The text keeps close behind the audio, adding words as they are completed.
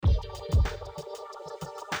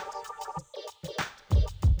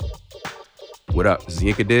What up? This is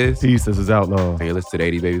Yinka Diz. Peace, this is Outlaw. And you're listening to the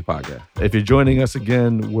 80 Baby Podcast. If you're joining us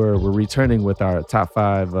again, we're returning with our top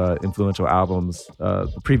 5 influential albums.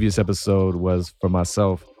 The previous episode was for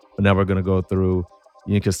myself, but now we're going to go through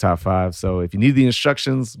Yinka's top 5. So if you need the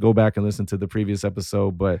instructions, go back and listen to the previous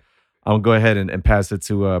episode. But I'm going to go ahead and pass it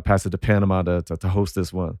to Panama to host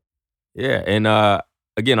this one. Yeah, and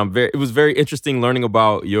again, it was very interesting learning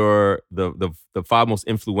about the 5 most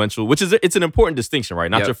influential, which is it's an important distinction, right?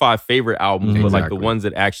 Not your 5 favorite albums, but like the ones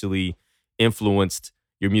that actually influenced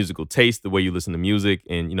your musical taste, the way you listen to music.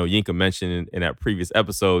 And Yinka mentioned in that previous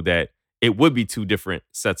episode that it would be 2 different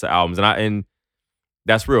sets of albums, and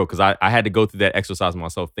that's real because I had to go through that exercise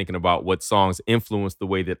myself, thinking about what songs influence the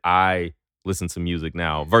way that I listen to music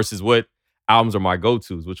now versus what albums are my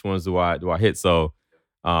go-tos. Which ones do I hit? So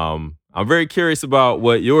I'm very curious about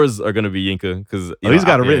what yours are going to be, Yinka, because he's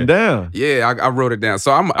got it written down. Yeah, I wrote it down.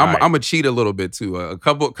 So I'm a cheat a little bit too. A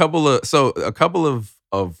couple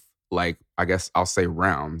of like, I guess I'll say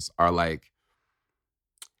rounds are like,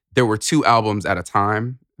 there were 2 albums at a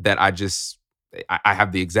time that I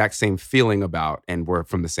have the exact same feeling about, and we're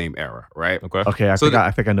from the same era, right? Okay. I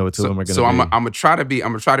think I know what 2 of them are going to be. So I'm gonna try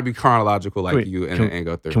to be chronological like you and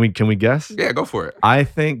go through. Can we guess? Yeah, go for it. I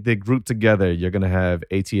think they grouped together. You're going to have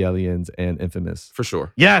ATLiens and Infamous For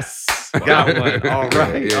sure. Yes, got one. All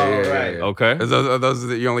right, Yeah. Okay. Are those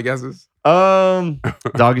your only guesses?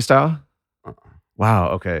 Doggy Style.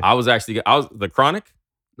 Wow. Okay. I was The Chronic.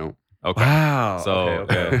 No. Okay. Wow. So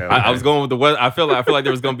okay. I was going with the weather. I feel like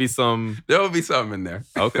there was going to be some. There will be something in there.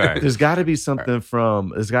 Okay. There's got to be something from.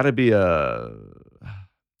 There's got to be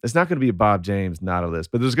It's not going to be a Bob James Nautilus,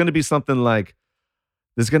 but there's going to be something like.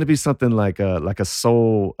 There's going to be something like a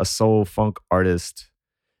soul funk artist.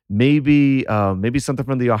 Maybe something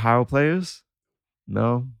from the Ohio Players.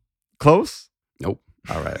 No. Close. Nope.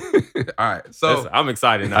 All right. All right. So Listen, I'm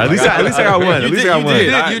excited now. At least I got one. You did.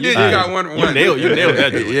 You got one. You nailed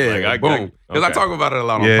that. Dude. Yeah. Boom. Because I talk about it a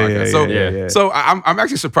lot on the podcast. So I'm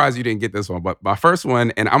actually surprised you didn't get this one. But my first one,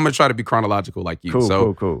 and I'm gonna try to be chronological like you.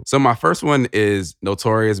 Cool. So my first one is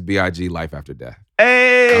Notorious B.I.G. Life After Death.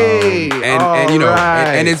 Hey.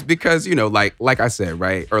 And it's because like I said,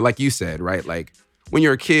 right, or like you said, right, like. When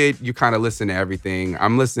you're a kid, you kind of listen to everything.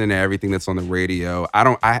 I'm listening to everything that's on the radio. I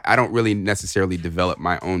don't really necessarily develop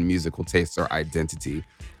my own musical taste or identity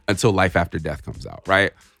until Life After Death comes out,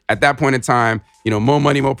 right? At that point in time, More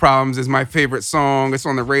Money, More Problems is my favorite song. It's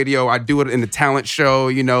on the radio. I do it in the talent show,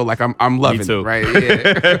 like I'm loving it, right?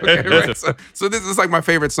 Yeah. Okay, right? So this is like my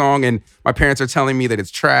favorite song, and my parents are telling me that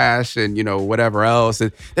it's trash and whatever else.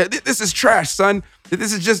 And this is trash, son.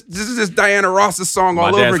 This is just Diana Ross's song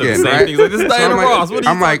all over again, right? Like, this is Diana Ross.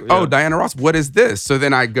 I'm like, oh, Diana Ross, what is this? So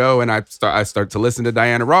then I go and I start to listen to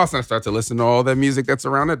Diana Ross, and I start to listen to all the music that's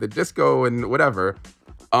around it, the disco and whatever.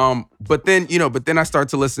 But then I start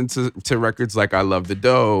to listen to records like I Love the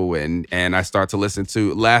Dough, and I start to listen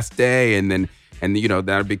to Last Day, and then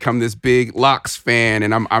I become this big Lox fan,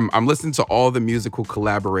 and I'm listening to all the musical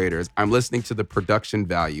collaborators. I'm listening to the production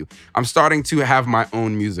value. I'm starting to have my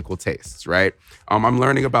own musical tastes, right? I'm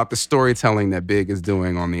learning about the storytelling that Big is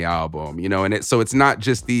doing on the album, and so it's not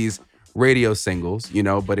just these radio singles,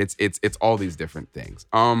 but it's all these different things.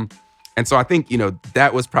 And so I think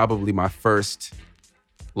that was probably my first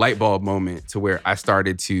light bulb moment to where I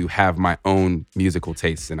started to have my own musical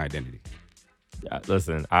tastes and identity. Yeah,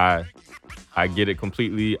 listen, I get it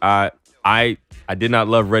completely. I did not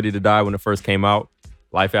love Ready to Die when it first came out.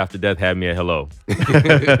 Life After Death had me at hello.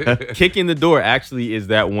 Kicking the Door actually is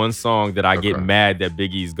that one song that I get mad that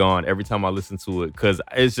Biggie's gone every time I listen to it, because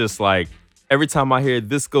it's just like every time I hear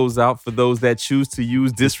 "This goes out for those that choose to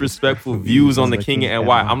use disrespectful views on the King and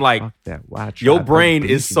NY," I'm like, your brain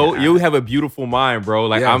is so, you have a beautiful mind, bro.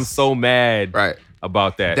 Like, I'm so mad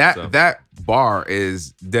about that. That bar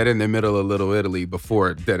is Dead in the Middle of Little Italy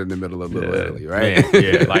before Dead in the Middle of Little Italy, right? Man,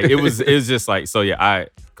 yeah, like it was just like, so yeah, I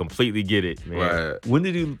completely get it, man. Right. When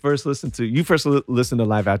did you first listen to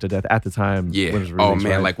Life After Death at the time? Yeah. When it was released,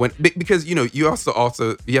 man, right? like because you have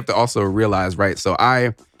to also realize, right? So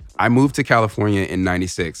I moved to California in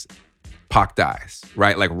 '96. Pac dies,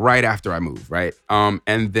 right? Like right after I moved, right?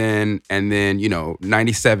 And then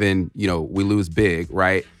 '97, we lose Big,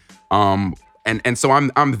 right? And so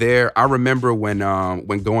I'm there. I remember when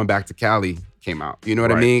Going Back to Cali came out. You know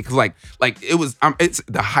what I mean? Because like it's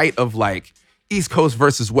the height of like East Coast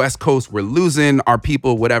versus West Coast. We're losing our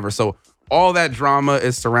people, whatever. So all that drama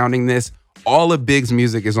is surrounding this. All of Big's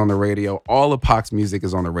music is on the radio. All of Pac's music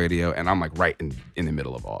is on the radio, and I'm like right in the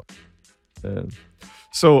middle of all.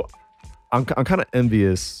 So I'm kind of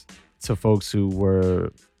envious to folks who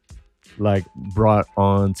were like brought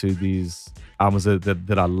on to these albums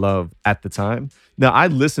that I love at the time. Now I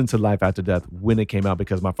listened to Life After Death when it came out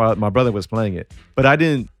because my brother was playing it, but I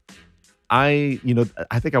think I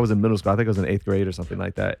was in middle school. I think I was in 8th grade or something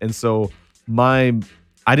like that. And so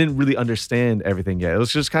I didn't really understand everything yet. It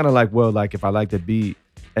was just kind of like, well, like if I like the beat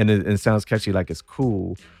and it sounds catchy, like it's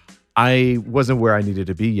cool. I wasn't where I needed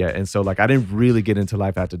to be yet. And so like I didn't really get into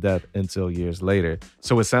Life After Death until years later.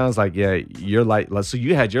 So it sounds like, yeah, so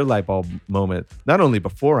you had your light bulb moment, not only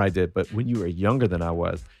before I did, but when you were younger than I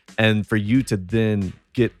was. And for you to then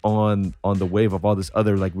get on the wave of all this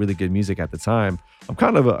other like really good music at the time, I'm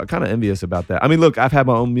kind of envious about that. I mean, look, I've had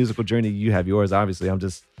my own musical journey. You have yours, obviously. I'm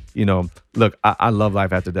just, look, I love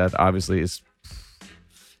Life After Death. Obviously,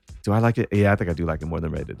 do I like it? Yeah, I think I do like it more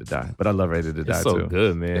than Ready to Die. But I love Ready to Die it's so too.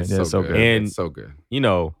 Good, man. It's so good. And it's so good.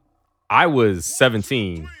 I was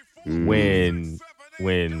 17 when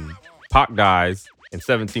Pac dies, and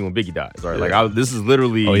 17 when Biggie dies. Right, like this is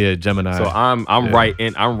literally. Oh yeah, Gemini. So I'm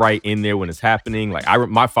right in there when it's happening. Like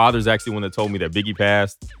my father's actually one that told me that Biggie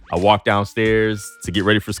passed. I walked downstairs to get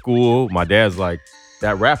ready for school. My dad's like,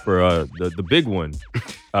 that rapper, the big one,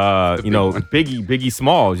 Biggie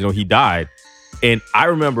Smalls. He died. And I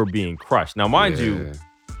remember being crushed. Now, mind you,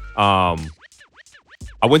 I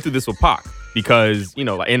went through this with Pac because,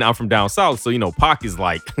 and I'm from down south. So, Pac is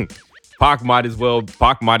like, Pac might as well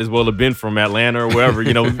have been from Atlanta or wherever,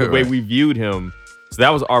 the way we viewed him. So that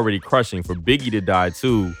was already crushing. For Biggie to die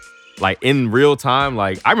too, like in real time,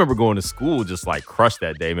 like I remember going to school just like crushed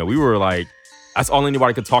that day, man. We were like, that's all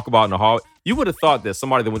anybody could talk about in the hall. You would have thought that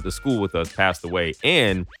somebody that went to school with us passed away.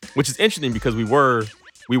 And which is interesting because we were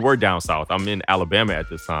down south. I'm in Alabama at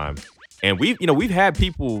this time. And we've had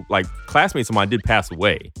people like classmates of mine did pass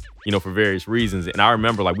away, for various reasons. And I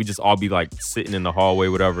remember like we just all be like sitting in the hallway,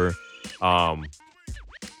 whatever.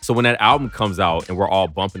 So when that album comes out and we're all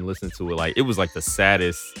bumping, listening to it, like it was like the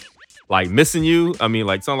saddest, like Missing You. I mean,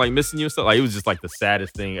 like something like Missing You and stuff. Like it was just like the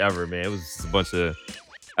saddest thing ever, man. It was just a bunch of.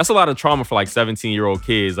 That's a lot of trauma for like 17-year-old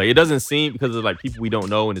kids. Like it doesn't seem because of like people we don't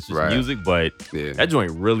know and it's just music, but that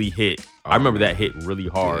joint really hit. I remember that hit really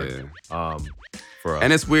hard. For us.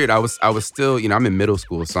 And it's weird. I was still, I'm in middle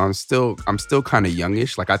school, so I'm still kind of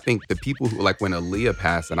youngish. Like I think the people who like when Aaliyah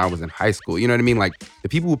passed and I was in high school, you know what I mean? Like the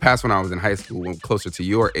people who passed when I was in high school, when closer to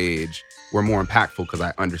your age, were more impactful because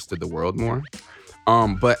I understood the world more.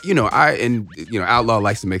 But Outlaw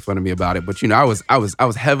likes to make fun of me about it. But I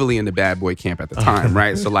was heavily in the bad boy camp at the time,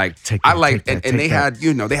 right? So like they had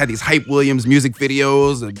these Hype Williams music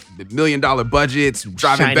videos, $1 million budgets,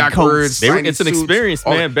 driving shiny backwards. It's an experience,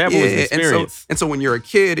 man. Bad boy is an experience. And so when you're a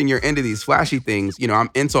kid and you're into these flashy things, I'm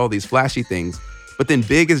into all these flashy things. But then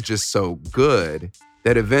Big is just so good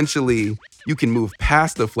that eventually you can move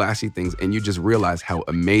past the flashy things and you just realize how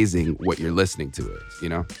amazing what you're listening to is,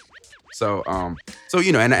 So,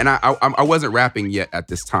 and I wasn't rapping yet at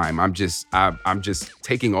this time. I'm just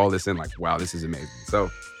taking all this in like, wow, this is amazing.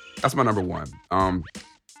 So that's my number one.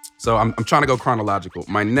 So I'm trying to go chronological.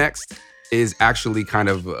 My next is actually kind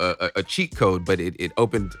of a cheat code, but it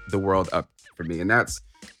opened the world up for me. And that's,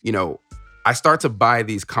 I start to buy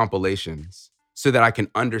these compilations so that I can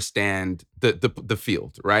understand the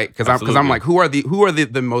field, right? Because I'm like, who are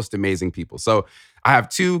the most amazing people? So I have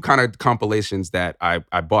two kind of compilations that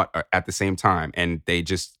I bought at the same time, and they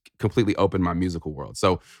just completely opened my musical world.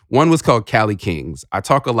 So one was called Cali Kings. I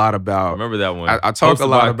talk a lot about. I remember that one. I talk a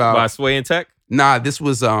lot about by Sway and Tech. Nah, this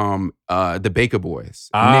was the Baker Boys.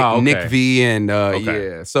 Nick V and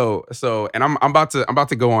yeah. So and I'm about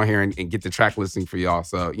to go on here and get the track listing for y'all.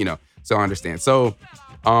 So so I understand. So.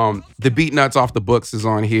 The Beat Nuts Off the Books is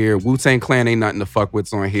on here. Wu-Tang Clan Ain't Nothing to Fuck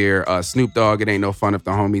With's on here. Snoop Dogg, It Ain't No Fun If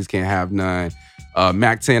the Homies Can't Have None.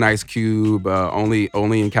 Mac 10, Ice Cube, only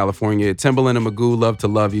in California. Timbaland and Magoo, Love to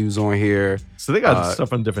Love You's on here. So they got stuff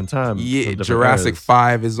from different times. Yeah, different Jurassic eras.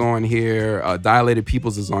 5 is on here. Dilated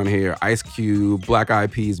Peoples is on here. Ice Cube, Black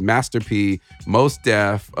Eyed Peas, Master P, Mos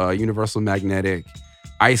Def, Universal Magnetic,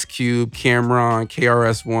 Ice Cube, Cameron,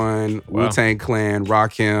 KRS-One, Wu-Tang Clan,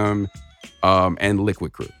 Rakim, and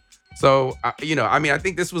Liquid Crew. So, I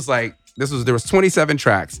think there was 27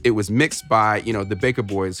 tracks. It was mixed by, the Baker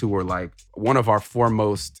Boys, who were like one of our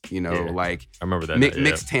foremost, like I remember that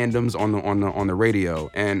mixed tandems on the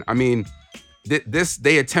radio. And I mean,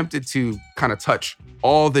 they attempted to kind of touch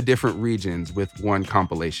all the different regions with one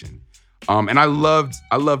compilation. And I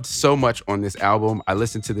loved so much on this album. I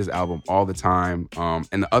listened to this album all the time.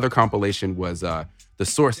 And the other compilation was The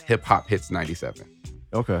Source Hip Hop Hits 97.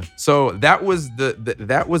 Okay. So that was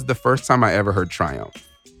the first time I ever heard Triumph.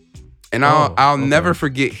 And I'll never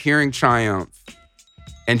forget hearing Triumph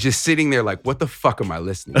and just sitting there like, what the fuck am I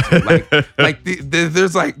listening to?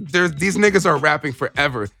 There's these niggas are rapping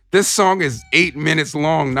forever. This song is 8 minutes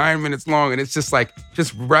long, 9 minutes long, and it's just like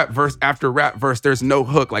just rap verse after rap verse. There's no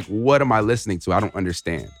hook. Like, what am I listening to? I don't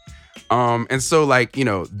understand. And so like, you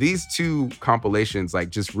know, these two compilations like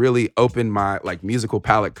just really opened my like musical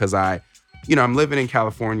palette because I'm living in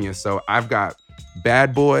California, so I've got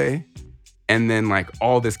Bad Boy and then like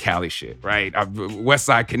all this Cali shit, right? West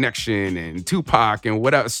Side Connection and Tupac and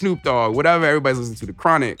whatever, Snoop Dogg, whatever everybody's listening to, The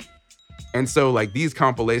Chronic. And so like these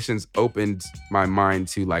compilations opened my mind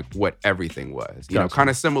to like what everything was, you know, kind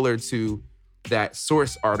of similar to that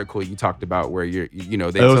Source article you talked about where they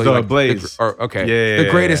tell you like Blaze. The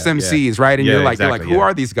greatest MCs, right? And you're like, who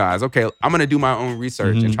are these guys? Okay, I'm gonna do my own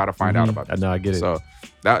research and try to find out about this. No, I get it. So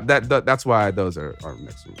that's why those are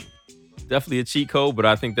next to me. Definitely a cheat code, but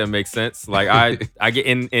I think that makes sense. Like I get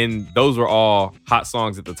in those were all hot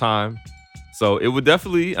songs at the time. So it would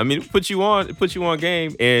definitely, it put you on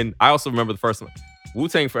game. And I also remember the first one.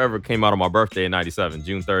 Wu-Tang Forever came out on my birthday in 97,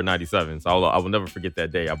 June 3rd, 97. So I will never forget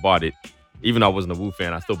that day. I bought it. Even though I wasn't a Wu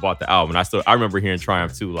fan, I still bought the album. And I remember hearing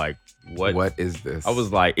Triumph 2, like, what is this? I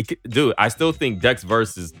was like, dude, I still think Dex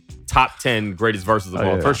verse is top 10 greatest verses of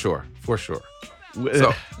all time. For sure.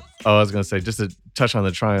 So, I was going to say, just to touch on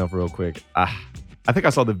the Triumph real quick. I think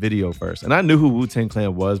I saw the video first. And I knew who Wu-Tang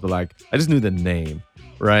Clan was, but like, I just knew the name,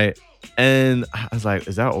 right? And I was like,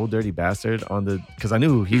 is that Old Dirty Bastard on the... Because I knew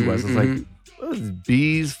who he was. I was like, what is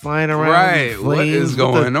bees flying around? Right. What is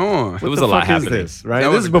going on? It was a lot happening. This, right?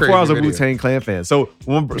 This is before I was a Wu-Tang Clan fan. So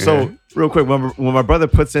real quick, when my brother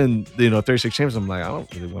puts in 36 Chambers, I'm like, I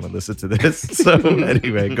don't really want to listen to this. So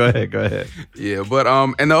anyway, go ahead. Yeah, but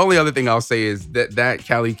and the only other thing I'll say is that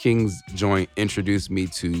Cali Kings joint introduced me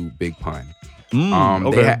to Big Pun.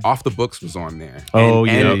 They had Off the Books was on there.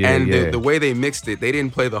 The way they mixed it, they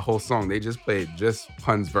didn't play the whole song. They just played just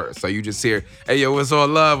Pun's verse. So you just hear, hey, yo, it's all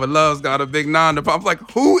love. But love's got a big nine. I'm like,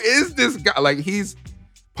 who is this guy? Like,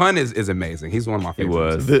 Pun is amazing. He's one of my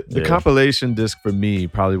favorites. The compilation disc for me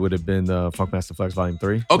probably would have been Funkmaster Flex Volume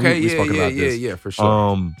 3. Okay, for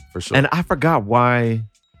sure. For sure. And I forgot why.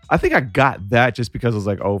 I think I got that just because it was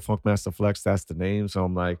like, oh, Funkmaster Flex, that's the name. So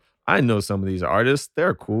I'm like, I know some of these artists.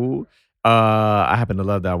 They're cool. I happen to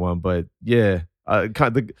love that one, but yeah,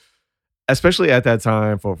 especially at that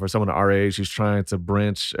time for someone our age who's trying to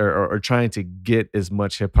branch or trying to get as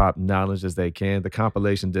much hip hop knowledge as they can, the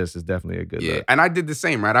compilation disc is definitely a good look. And I did the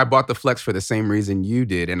same, right? I bought the Flex for the same reason you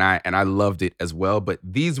did, and I loved it as well. But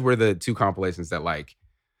these were the two compilations that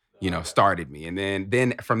started me. And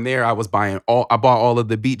then from there, I bought all of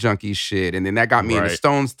the Beat Junkies shit. And then that got me into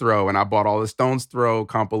Stones Throw. And I bought all the Stones Throw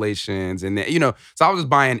compilations. And then, so I was just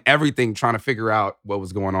buying everything, trying to figure out what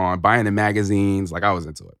was going on, buying the magazines. Like, I was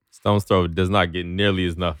into it. Stones Throw does not get nearly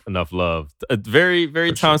enough love. Very,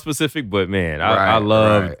 very time specific, but man, I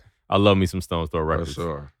love me some Stones Throw records. For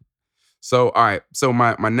sure. So, all right. So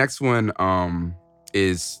my next one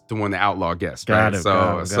is the one the Outlaw guessed, right?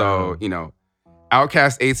 So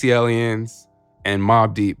Outkast, ATLiens, and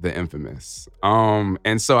Mobb Deep, The Infamous.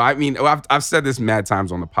 And so, I've said this mad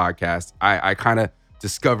times on the podcast. I kind of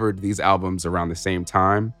discovered these albums around the same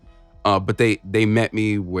time, but they met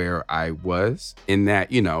me where I was in that,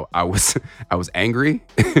 I was angry.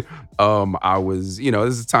 I was, this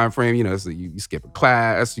is a time frame, so you skip a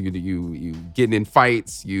class, you getting in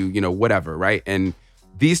fights, whatever, right? And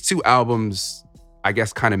these two albums, I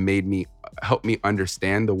guess, kind of helped me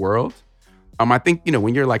understand the world. I think,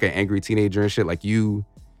 when you're like an angry teenager and shit, like you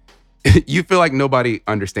feel like nobody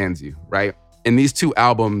understands you, right? And these two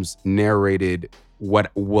albums narrated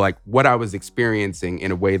what I was experiencing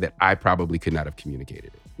in a way that I probably could not have communicated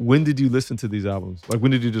it. When did you listen to these albums? Like,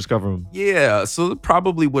 when did you discover them? Yeah, so it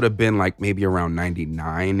probably would have been like maybe around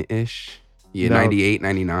 99-ish. Yeah, 98,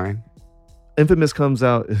 99. Infamous comes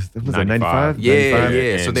out, was it 95? Yeah,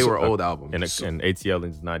 95? So they were old albums. And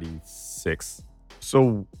ATLiens 96.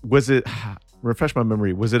 So was it, refresh my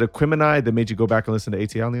memory, was it Aquemini that made you go back and listen to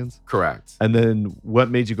ATLiens? Correct. And then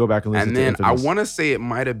what made you go back and listen to Infamous? I want to say it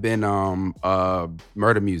might have been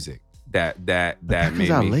Murder Music that comes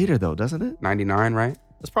out later though, doesn't it? 99, right?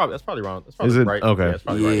 That's probably wrong. That's probably right. Okay. Yeah, that's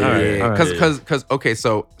probably right. Yeah. Because okay,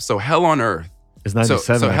 so Hell on Earth. It's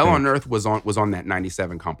 97. So Hell on Earth was on that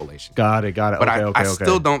 97 compilation. Got it. But I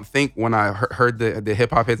still don't think when I heard the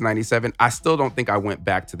Hip Hop Hits 97, I still don't think I went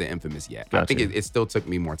back to the Infamous yet. Gotcha. I think it still took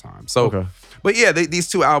me more time. So, But yeah, these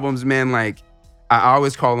two albums, man, like I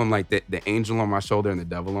always call them like the angel on my shoulder and the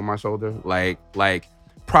devil on my shoulder. Like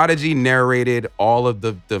Prodigy narrated all of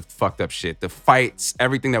the fucked up shit, the fights,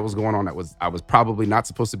 everything that was going on I was probably not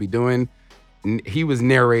supposed to be doing. He was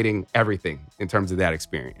narrating everything in terms of that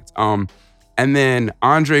experience. And then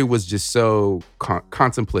Andre was just so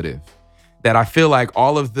contemplative that I feel like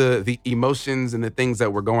all of the emotions and the things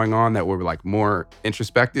that were going on that were like more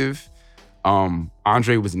introspective,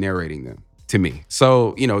 Andre was narrating them to me.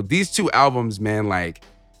 So, these two albums, man, like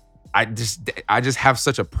I just have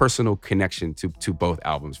such a personal connection to both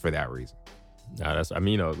albums for that reason. Nah,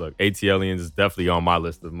 look, ATLiens is definitely on my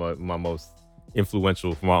list of my most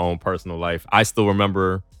influential for my own personal life. I still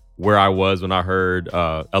remember where I was when I heard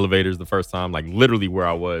Elevators the first time, like literally where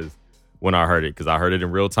I was when I heard it, because I heard it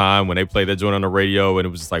in real time when they played that joint on the radio, and it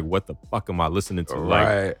was just like, what the fuck am I listening to?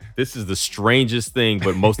 Right. Like, this is the strangest thing,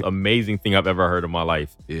 but most amazing thing I've ever heard in my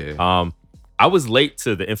life. Yeah. I was late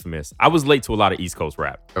to the Infamous. I was late to a lot of East Coast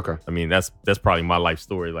rap. Okay. I mean, that's probably my life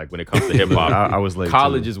story. Like when it comes to hip hop, I was late.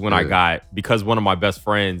 College too. is when I got, because one of my best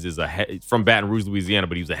friends is from Baton Rouge, Louisiana,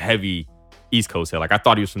 but he was a heavy East Coast head. Like I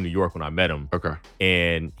thought he was from New York when I met him. Okay.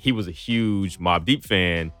 And he was a huge Mobb Deep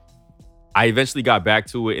fan. I eventually got back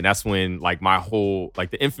to it, and that's when like my whole,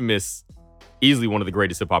 like the Infamous, easily one of the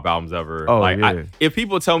greatest hip hop albums ever. Oh, like yeah. if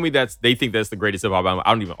people tell me they think that's the greatest hip hop album,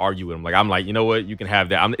 I don't even argue with them. Like I'm like, you know what, you can have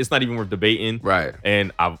that. It's not even worth debating. Right.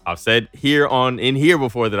 And I've said here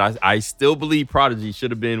before that I still believe Prodigy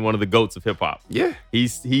should have been one of the GOATs of hip hop. Yeah. He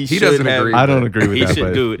doesn't have, agree. I don't agree with he that. should,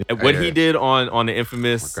 but dude. What he did on the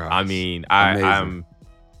Infamous, Oh my I gosh. mean, Amazing. I'm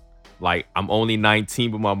like, I'm only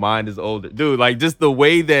 19, but my mind is older, dude. Like just the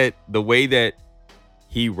way that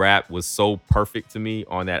he rapped was so perfect to me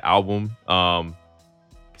on that album.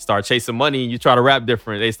 Start chasing money, you try to rap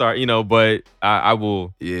different. They start, but I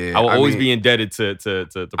will. Yeah. I will always be indebted to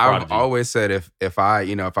Prodigy. I've always said if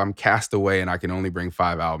I'm cast away and I can only bring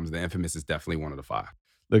 5 albums, the Infamous is definitely one of the 5.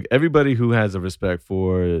 look, everybody who has a respect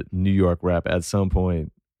for New York rap at some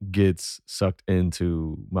point gets sucked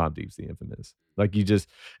into Mobb Deep's The Infamous. Like you just,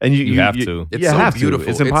 and you have to. It's you so have to. beautiful.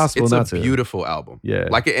 It's impossible it's not a to. beautiful album. Yeah.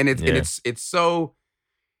 Like and it's so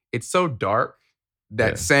dark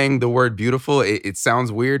that saying the word beautiful, it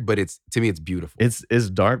sounds weird, but to me it's beautiful. It's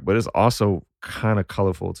dark, but it's also kind of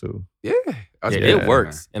colorful too. Yeah. It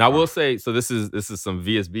works. And I will say, so this is some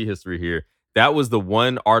VSB history here. That was the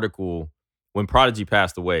one article when Prodigy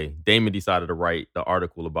passed away. Damon decided to write the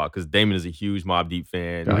article about, because Damon is a huge Mobb Deep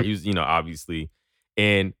fan. Right. He was, obviously.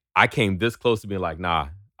 And I came this close to being like, nah,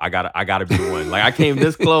 I gotta be the one. Like I came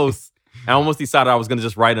this close. I almost decided I was gonna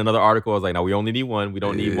just write another article. I was like, no, we only need one. We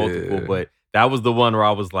don't need multiple. But that was the one where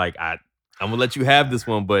I was like, I'm gonna let you have this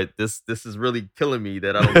one, but this is really killing me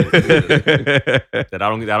that I don't get to, that I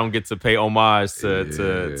don't get to pay homage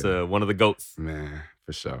to one of the GOATs. Man,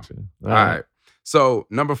 for sure. All All right. So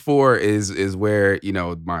number 4 is where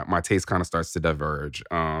my taste kind of starts to diverge.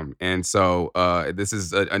 And so this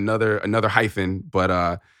is another hyphen,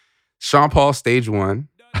 but Sean Paul Stage 1.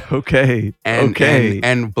 Okay.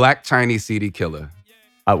 And Black Chinese CD Killer.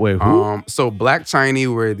 Wait, who? So Black Chinese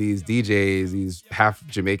were these DJs, these half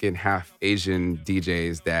Jamaican, half Asian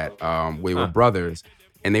DJs that we were brothers,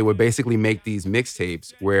 and they would basically make these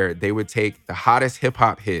mixtapes where they would take the hottest hip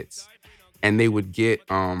hop hits, and they would get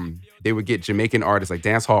Jamaican artists, like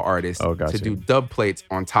dancehall artists, gotcha. to do dub plates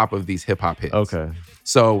on top of these hip hop hits. Okay.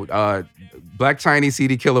 So Black Chinese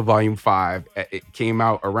CD Killer Volume 5, it came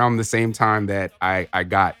out around the same time that I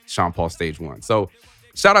got Sean Paul Stage 1. So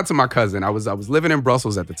shout out to my cousin. I was living in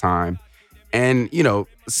Brussels at the time. And,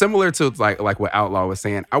 similar to like what Outlaw was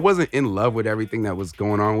saying, I wasn't in love with everything that was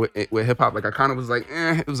going on with hip hop. Like I kind of was like,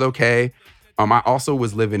 it was okay. I also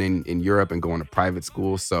was living in Europe and going to private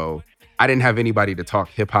school. So I didn't have anybody to talk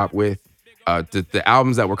hip hop with. The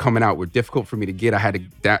albums that were coming out were difficult for me to get. I had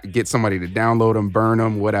to get somebody to download them, burn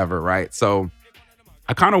them, whatever, right? So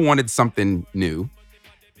I kind of wanted something new.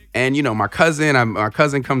 And my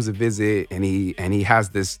cousin comes to visit, and he has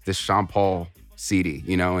this Sean Paul CD,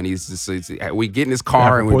 and he's just, we get in his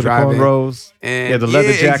car and we're driving. Cornrows. And the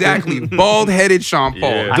leather jacket. Exactly, bald-headed Sean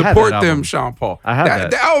Paul. Yeah. Deport them, Sean Paul. I have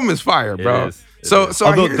that. The album is fire, bro. It is. So I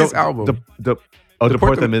Although hear this album.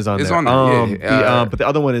 Deport Them is on is there. on there. But the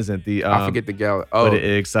other one isn't. I forget the gal. But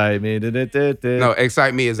it Excite Me. No,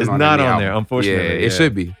 Excite Me isn't It's on not any on album. there, unfortunately. Yeah, it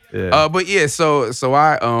should be. Yeah. But yeah, so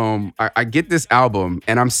I get this album,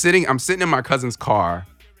 and I'm sitting in my cousin's car,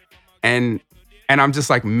 and I'm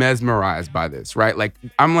just like mesmerized by this, right? Like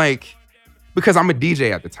I'm like, because I'm a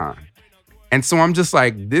DJ at the time, and so I'm just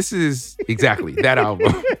like, this is exactly that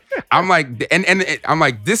album. I'm like, and I'm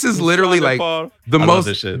like, this is literally like the most.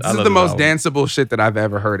 This is the most danceable shit that I've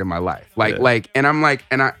ever heard in my life. And I'm like,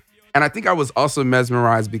 and I think I was also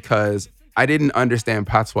mesmerized because I didn't understand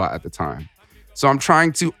patois at the time. So I'm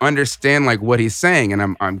trying to understand like what he's saying,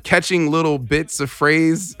 and I'm catching little bits of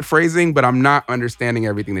phrasing, but I'm not understanding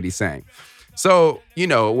everything that he's saying. So, you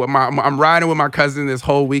know, I'm riding with my cousin this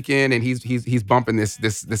whole weekend, and he's bumping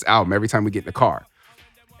this album every time we get in the car.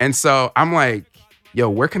 And so I'm like, yo,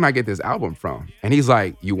 where can I get this album from? And he's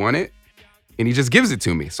like, you want it? And he just gives it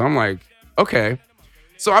to me. So I'm like, okay.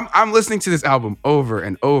 So I'm listening to this album over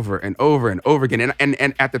and over and over and over again.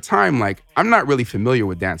 And at the time, like, I'm not really familiar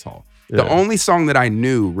with dancehall. The only song that I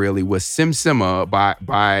knew really was Sim Simma by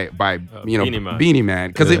Beanie Man,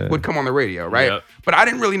 because it would come on the radio, right? Yep. But I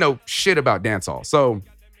didn't really know shit about dancehall. So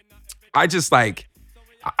I'm just like,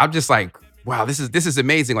 wow, this is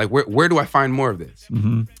amazing. Like, where do I find more of this?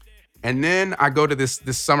 Mm-hmm. And then I go to this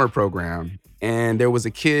summer program, and there was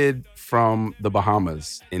a kid from the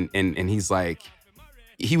Bahamas, and he's like,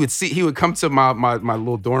 he would come to my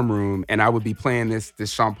little dorm room, and I would be playing this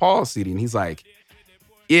Sean Paul CD, and he's like,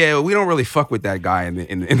 yeah, we don't really fuck with that guy in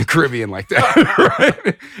the Caribbean like that,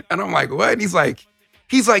 right? And I'm like, what? And he's like,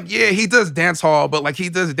 yeah, he does dance hall, but like he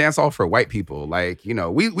does dance hall for white people. Like, you know,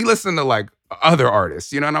 we listen to like other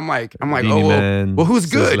artists, you know. And I'm like, Beanie well, who's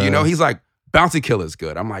good? Sizzla. You know, he's like, Bounty Killer's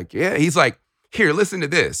good. I'm like, yeah. He's like, here, listen to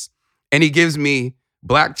this, and he gives me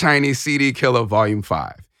Black Chinese CD Killer Volume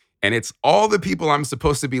 5, and it's all the people I'm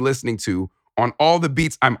supposed to be listening to on all the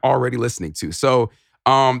beats I'm already listening to. So.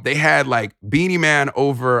 They had like Beanie Man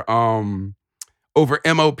over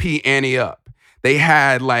MOP Annie Up. They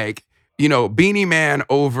had like, you know, Beanie Man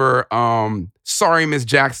over Sorry Miss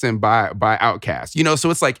Jackson by Outkast. You know, so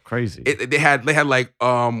it's like crazy. They had like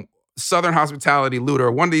Southern Hospitality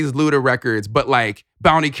Luda, one of these Luda records, but like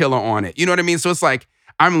Bounty Killer on it. You know what I mean? So it's like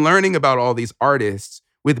I'm learning about all these artists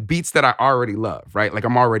with beats that I already love, right? Like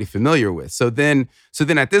I'm already familiar with. So then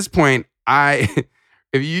at this point,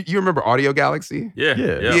 if you remember Audio Galaxy? Yeah.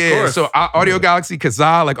 Of course. So Audio Galaxy,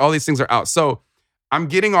 Kazaa, like all these things are out. So I'm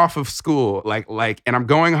getting off of school, like, and I'm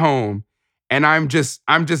going home, and I'm just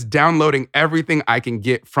downloading everything I can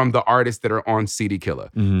get from the artists that are on CD Killer.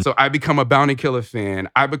 Mm-hmm. So I become a Bounty Killer fan.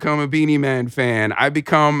 I become a Beanie Man fan. I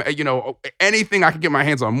become, you know, anything I can get my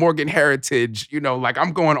hands on. Morgan Heritage, you know, like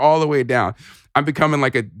I'm going all the way down. I'm becoming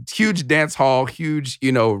like a huge dance hall, huge,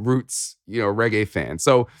 you know, roots, you know, reggae fan.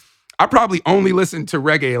 So I probably only listened to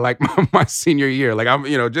reggae like my senior year. Like I'm,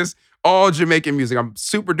 you know, just all Jamaican music. I'm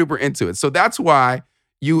super duper into it. So that's why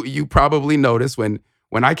you probably noticed when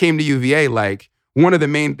I came to UVA, like one of the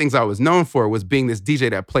main things I was known for was being this DJ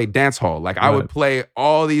that played dance hall. Like I would play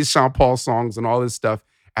all these Sean Paul songs and all this stuff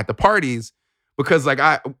at the parties because like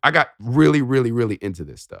I got really, really, really into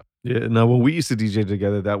this stuff. Yeah. Now when we used to DJ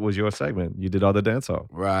together, that was your segment. You did all the dance hall.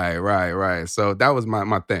 Right. So that was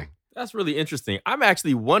my thing. That's really interesting. I'm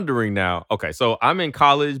actually wondering now. Okay, so I'm in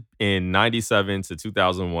college in 97 to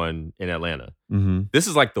 2001 in Atlanta. Mm-hmm. This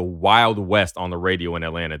is like the Wild West on the radio in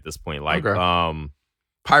Atlanta at this point. Like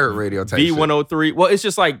pirate radio type V103. Shit. Well, it's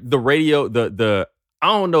just like the radio, the I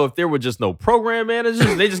don't know if there were just no program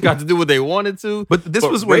managers. They just got to do what they wanted to. But this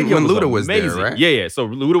was when Luda was there, right? Yeah. So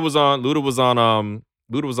Luda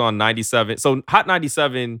was on 97. So Hot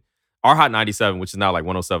 97, our Hot 97, which is now like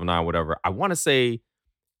 107.9, whatever. I want to say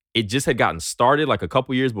it just had gotten started like a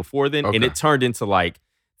couple years before then, and it turned into like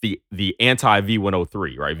the anti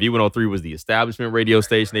V103, right? V103 was the establishment radio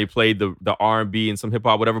station. They played the R&B and some hip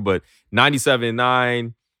hop, whatever. But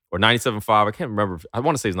 97.9 or 97.5, I can't remember. I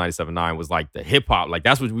want to say it's 97.9 was like the hip hop. Like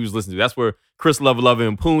that's what we was listening to. That's where Chris Lover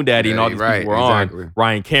and Poon Daddy and all these people were on.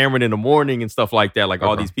 Ryan Cameron in the morning and stuff like that. Like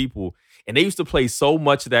all these people. And they used to play so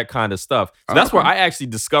much of that kind of stuff. So that's where I actually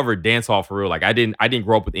discovered dancehall for real. Like I didn't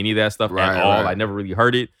grow up with any of that stuff at all. I never really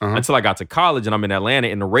heard it until I got to college and I'm in Atlanta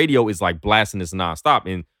and the radio is like blasting this nonstop.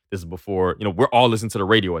 And this is before, you know, we're all listening to the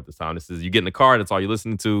radio at this time. This is you get in the car, that's all you're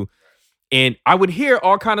listening to. And I would hear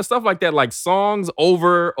all kind of stuff like that, like songs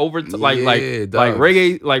over like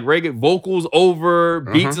reggae vocals over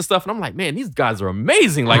beats and stuff. And I'm like, man, these guys are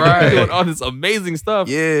amazing. Like they're doing all this amazing stuff.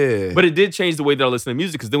 Yeah. But it did change the way that I listen to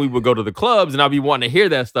music because then we would go to the clubs and I'd be wanting to hear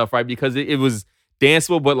that stuff, right? Because it was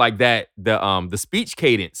danceable, but like that the speech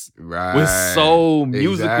cadence was so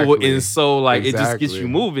musical and so like it just gets you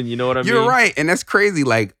moving. You know what I mean? You're right, and that's crazy.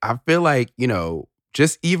 Like I feel like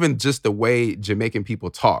just the way Jamaican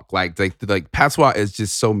people talk, like patois is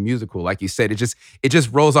just so musical. Like you said, it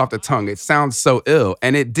just rolls off the tongue. It sounds so ill,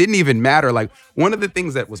 and it didn't even matter. Like one of the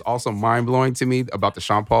things that was also mind blowing to me about the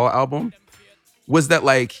Sean Paul album was that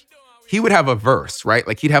like he would have a verse, right?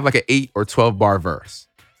 Like he'd have like an 8 or 12 bar verse.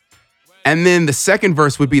 And then the second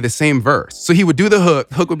verse would be the same verse. So he would do the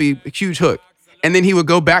hook would be a huge hook. And then he would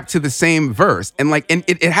go back to the same verse. And like, and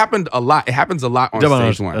it happened a lot. It happens a lot on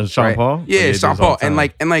Stage One. Sean Paul? Yeah, Sean Paul. And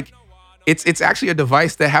like, it's actually a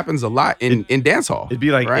device that happens a lot in dance hall. It'd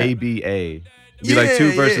be like right? ABA. It'd be like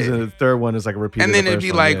two verses and the third one is like a repeat. And then it'd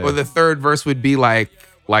be like, or the third verse would be like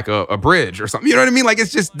like a bridge or something. You know what I mean? Like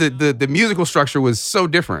it's just the musical structure was so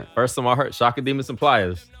different. First time I heard Shaka Demons and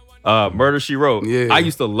Pliers, Murder She Wrote. Yeah. I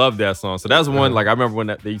used to love that song. So that's one, like I remember when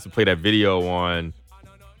they used to play that video on,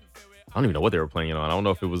 I don't even know what they were playing it on. I don't know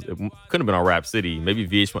if it couldn't have been on Rap City, maybe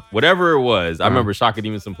VH1, whatever it was. I remember Shaka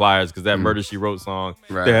Demons and Pliers because that Murder She Wrote song.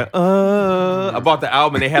 Right. I bought the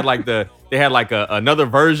album and they had like another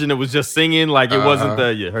version that was just singing, like it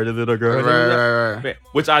wasn't you heard a little girl, Right.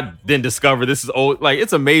 which I then discovered this is old. Like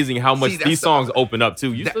it's amazing how much these songs open up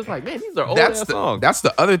too. You just like, man, these are old ass songs. That's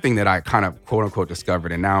the other thing that I kind of quote unquote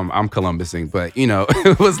discovered, and now I'm Columbusing, but you know,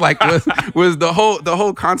 it was like was the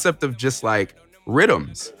whole concept of just like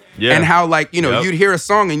rhythms. Yeah. And how like, you know, you'd hear a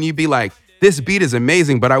song and you'd be like, this beat is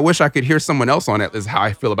amazing, but I wish I could hear someone else on it, is how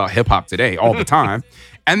I feel about hip hop today all the time.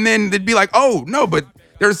 And then they'd be like, oh no, but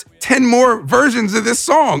there's 10 more versions of this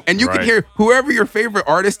song. And you can hear whoever your favorite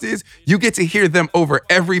artist is, you get to hear them over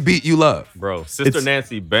every beat you love. Bro, Sister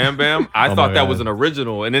Nancy, Bam Bam, I thought that was an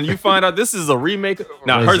original. And then you find out this is a remake.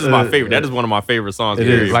 Now, hers is my favorite. That is one of my favorite songs. It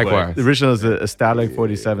is. Likewise. The original is a Static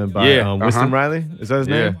 47 by Winston Riley. Is that his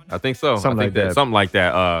name? I think so. Something like that. Something like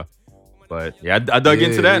that. But yeah, I dug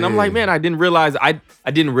into that and I'm like, man, I didn't realize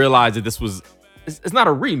that this was, it's not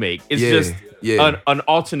a remake. It's just an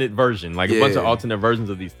alternate version, like a bunch of alternate versions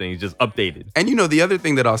of these things, just updated. And you know, the other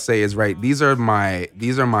thing that I'll say is, right, these are my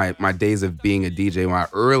days of being a DJ, my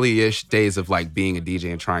early-ish days of like being a DJ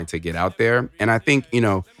and trying to get out there. And I think, you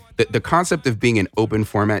know, the concept of being an open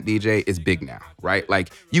format DJ is big now, right?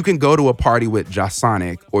 Like you can go to a party with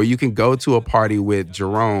Jasonic, or you can go to a party with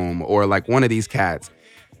Jerome, or like one of these cats,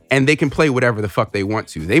 and they can play whatever the fuck they want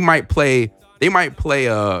to. They might play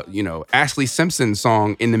a, you know, Ashley Simpson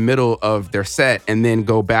song in the middle of their set and then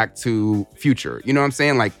go back to Future. You know what I'm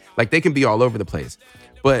saying? Like they can be all over the place.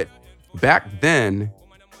 But back then,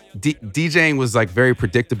 DJing was like very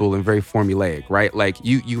predictable and very formulaic, right? Like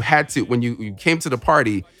you had to, when you came to the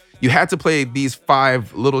party, you had to play these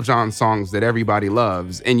 5 Little John songs that everybody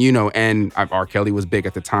loves. And, you know, and R. Kelly was big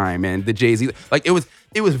at the time, and the Jay-Z, like it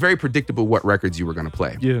was very predictable what records you were going to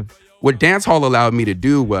play. Yeah. What dancehall allowed me to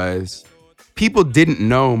do was, people didn't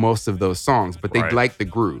know most of those songs, but they liked the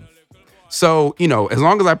groove. So, you know, as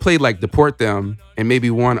long as I played like Deport Them and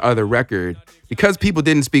maybe one other record, because people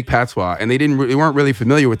didn't speak patois and they weren't really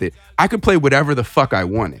familiar with it, I could play whatever the fuck I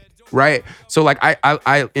wanted. Right. So like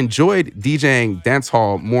I enjoyed DJing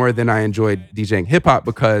dancehall more than I enjoyed DJing hip hop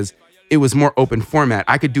because it was more open format.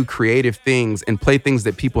 I could do creative things and play things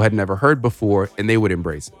that people had never heard before, and they would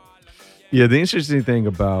embrace it. Yeah, the interesting thing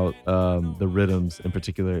about the rhythms in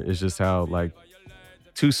particular is just how like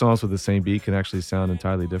 2 songs with the same beat can actually sound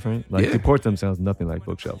entirely different. Like Deport Them sounds nothing like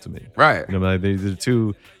Bookshelf to me. Right. You know, like they're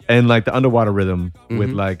 2, and like the underwater rhythm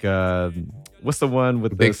with like what's the one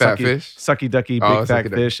with Big Fat Fish? Sucky Ducky, Big Fat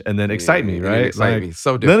Fish, and then Excite Me, right? Excite Me.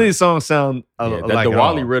 So different. None of these songs sound like the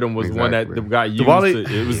Wally rhythm was one that got used.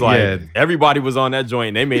 It was like everybody was on that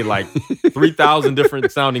joint. They made like 3,000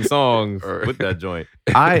 different sounding songs with that joint.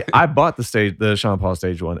 I bought the Sean Paul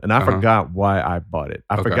stage one, and I forgot why I bought it.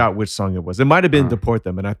 I forgot which song it was. It might have been Deport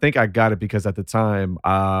Them, and I think I got it because at the time,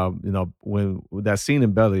 you know, when that scene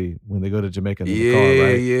in Belly when they go to Jamaica in the car,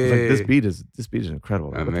 right? It's like this beat is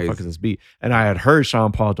incredible. Like, what the fuck is this beat? And I had heard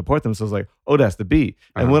Sean Paul Deport Them, so I was like, oh, that's the beat.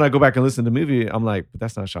 And when I go back and listen to the movie, I'm like, but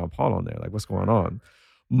that's not Sean Paul on there. Like, what's going on?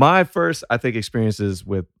 My first, I think, experiences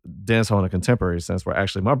with dancehall in a contemporary sense were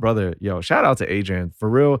actually my brother. Shout out to Adrian. For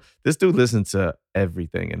real, this dude listened to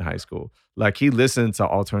everything in high school. Like, he listened to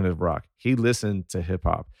alternative rock. He listened to hip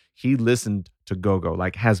hop. He listened to go-go.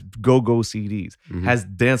 Like, has go-go CDs, has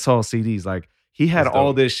dancehall CDs. Like, he had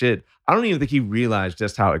all this shit. I don't even think he realized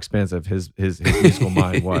just how expensive his musical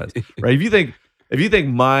mind was. Right? If you think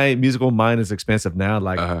my musical mind is expensive now,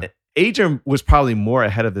 like Adrian was probably more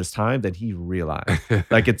ahead of his time than he realized.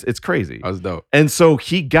 Like it's crazy. That was dope. And so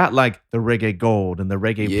he got like the reggae gold and the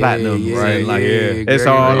reggae platinum, right? Like it's Greg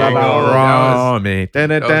all Gold. about me,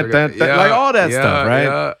 like all that stuff, right?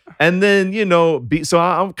 Yeah. And then so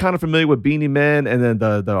I'm kind of familiar with Beanie Man, and then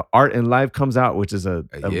the Art and Life comes out, which is a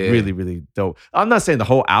really, really dope. I'm not saying the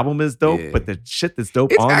whole album is dope, but the shit that's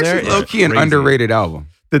dope on there is low key an underrated album.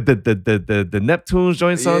 The Neptunes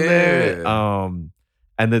joints on there,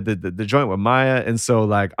 and the joint with Maya, and so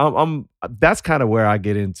like I'm that's kind of where I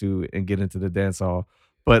get into the dancehall.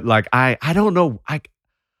 But like I don't know,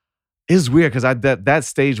 it's weird because that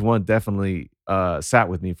stage one definitely sat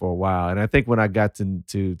with me for a while, and I think when I got to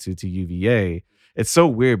UVA, it's so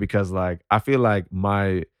weird because like I feel like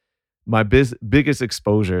my biggest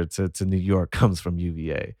exposure to New York comes from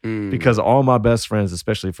UVA because all my best friends,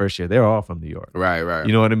 especially first year, they're all from New York. Right.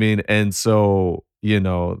 You know what I mean? And so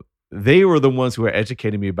they were the ones who were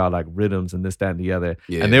educating me about like rhythms and this, that, and the other.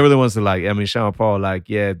 Yeah. And they were the ones who like, I mean, Sean Paul, like,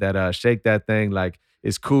 yeah, that Shake That Thing, like,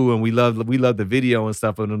 is cool, and we love the video and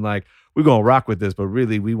stuff. And I'm like, we're gonna rock with this, but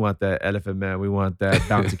really, we want that Elephant Man, we want that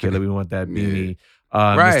Bounty Killer, we want that Beanie,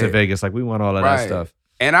 Right. Mr. Vegas, like we want all of that stuff.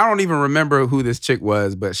 And I don't even remember who this chick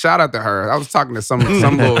was, but shout out to her. I was talking to some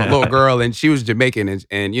little girl, and she was Jamaican,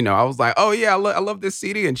 and you know, I was like, oh yeah, I love this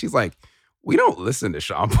CD, and she's like, we don't listen to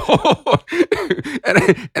Sean Paul.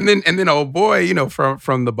 and then old boy, you know,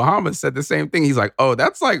 from the Bahamas said the same thing. He's like, oh,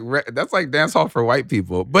 that's like dance hall for white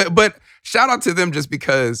people. But shout out to them just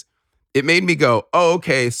because it made me go, oh,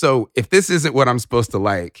 okay, so if this isn't what I'm supposed to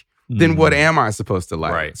like, then what am I supposed to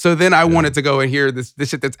like? Right. So then I wanted to go and hear this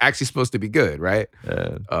shit that's actually supposed to be good, right?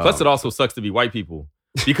 Plus, it also sucks to be white people.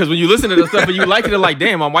 Because when you listen to the stuff and you like it, like,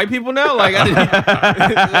 damn, I'm white people now? Like, I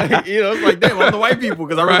didn't, like, you know, it's like, damn, I'm the white people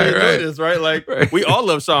because I really enjoy this, right? Like, we all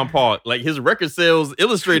love Sean Paul. Like, his record sales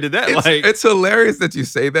illustrated that. It's hilarious that you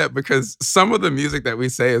say that because some of the music that we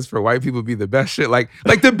say is for white people be the best shit. Like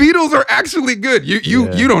the Beatles are actually good.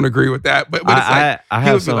 You don't agree with that, but it's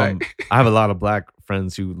like, I have a lot of black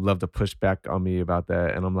friends who love to push back on me about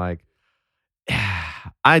that, and I'm like,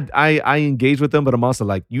 I engage with them, but I'm also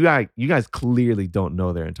like, you guys clearly don't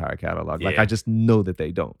know their entire catalog. Like, I just know that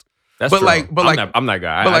they don't. That's true. I'm that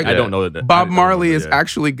guy. I don't know that. Bob Marley is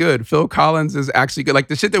actually good. Phil Collins is actually good. Like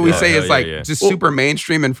the shit that we say is just super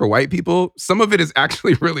mainstream and for white people. Some of it is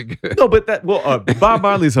actually really good. No, but Bob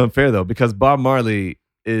Marley's unfair though, because Bob Marley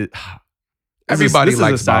is everybody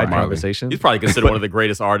likes a side Bob Marley. Conversation. He's probably considered one of the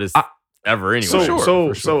greatest artists ever. Anyway,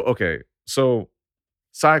 So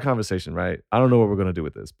side conversation, right? I don't know what we're gonna do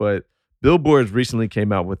with this, but Billboard recently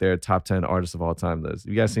came out with their top 10 artists of all time list.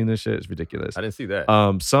 You guys seen this shit? It's ridiculous. I didn't see that.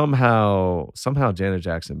 Somehow Janet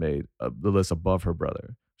Jackson made the list above her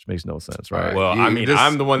brother, which makes no sense, right? Well, I mean,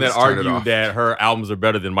 I'm the one that argued that her albums are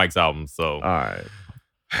better than Mike's albums. So, all right,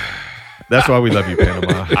 that's why we love you,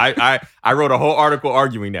 Panama. I wrote a whole article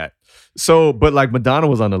arguing that. So, but like Madonna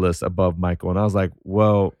was on the list above Michael, and I was like,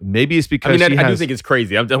 well, maybe it's because I do think it's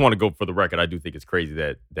crazy. I just want to go for the record. I do think it's crazy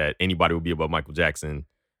that anybody would be above Michael Jackson,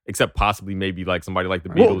 except possibly maybe like somebody like the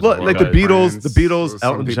Beatles. Well, like the Beatles,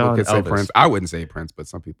 Elton John, Elvis. Prince. I wouldn't say Prince, but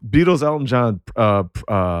some people. Beatles, Elton John,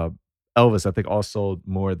 Elvis, I think all sold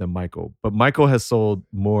more than Michael, but Michael has sold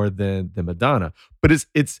more than Madonna. But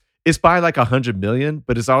it's by like 100 million.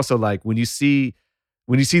 But it's also like when you see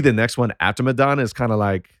the next one after Madonna, it's kind of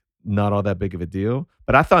like not all that big of a deal.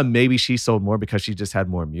 But I thought maybe she sold more because she just had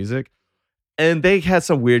more music. And they had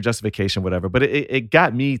some weird justification, whatever. But it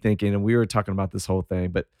got me thinking, and we were talking about this whole thing,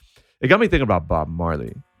 but it got me thinking about Bob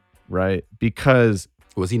Marley, right? Because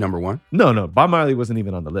was he number one? No. Bob Marley wasn't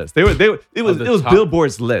even on the list. It was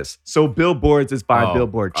Billboard's list. So Billboard's is by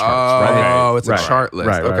Billboard charts, right? Oh, it's a chart list.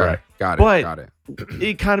 Right, okay. Right. Got it.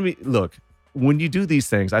 It kind of look, when you do these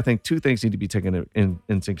things, I think two things need to be taken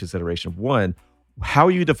into consideration. One, how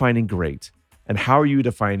are you defining great? And how are you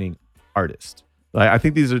defining artist? Like, I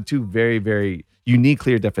think these are two very, very unique,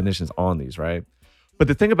 clear definitions on these, right? But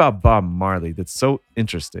the thing about Bob Marley that's so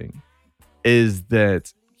interesting is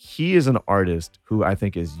that he is an artist who I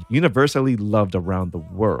think is universally loved around the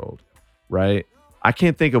world, right? I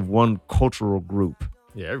can't think of one cultural group.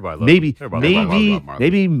 Yeah, everybody loves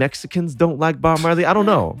maybe Mexicans don't like Bob Marley. I don't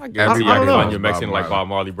know. I don't know. You're Mexican like Bob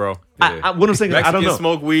Marley, bro. Yeah. What I'm saying is, I don't know. Mexicans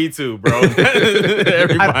smoke weed too, bro.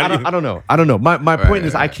 Everybody. I don't know. My point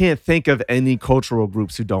is, I can't think of any cultural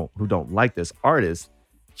groups who don't like this artist.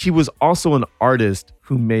 He was also an artist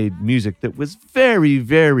who made music that was very,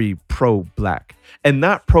 very pro-black. And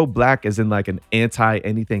not pro-black as in like an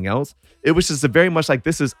anti-anything else. It was just very much like,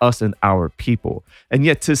 this is us and our people. And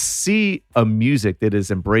yet to see a music that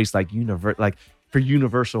is embraced like for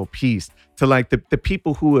universal peace, to like the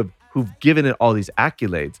people who've given it all these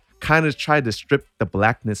accolades, kind of tried to strip the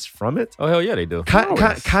blackness from it. Oh, hell yeah, they do.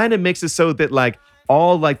 Kind of makes it so that like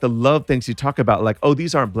all like the love things you talk about, like, oh,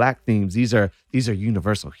 these aren't black themes, these are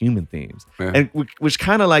universal human themes. Yeah. And which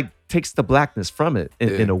kind of like takes the blackness from it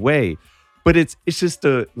in a way. But it's just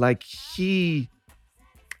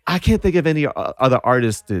I can't think of any other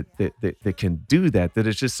artist that can do that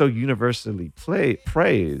is just so universally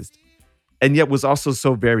praised, and yet was also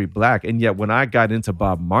so very black. And yet when I got into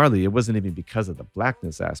Bob Marley, it wasn't even because of the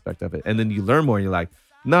blackness aspect of it. And then you learn more and you're like,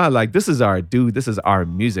 nah, like this is our dude, this is our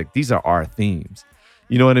music, these are our themes.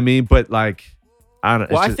 You know what I mean? But like, I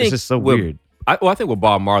don't know, it's just so weird. I think with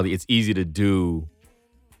Bob Marley, it's easy to do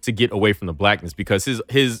to get away from the blackness because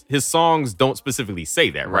his songs don't specifically say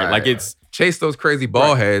that, right? Like it's chase those crazy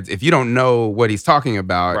ball heads. If you don't know what he's talking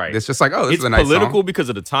about, it's just like, oh, this is a nice song. It's political because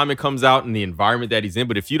of the time it comes out and the environment that he's in.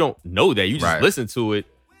 But if you don't know that, you just listen to it.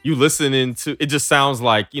 you listening to it just sounds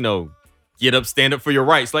like, get up, stand up for your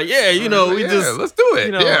rights. Like, let's do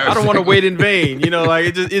it. I don't want to wait in vain.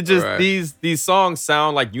 Like it just Right. these songs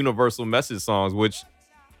sound like universal message songs, which,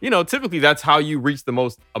 typically that's how you reach the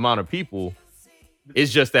most amount of people.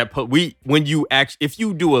 It's just that if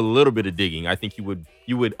you do a little bit of digging, I think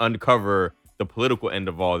you would uncover the political end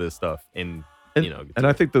of all this stuff. And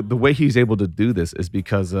I think the way he's able to do this is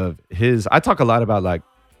because of I talk a lot about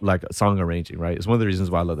like song arranging, right? It's one of the reasons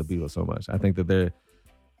why I love the Beatles so much. I think that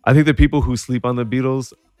people who sleep on the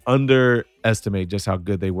Beatles underestimate just how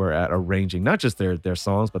good they were at arranging, not just their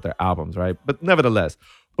songs, but their albums, right? But nevertheless,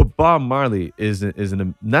 Bob Marley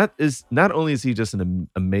not only is he just an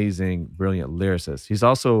amazing, brilliant lyricist, he's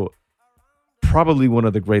also probably one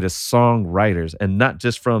of the greatest songwriters, and not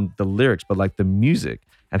just from the lyrics, but like the music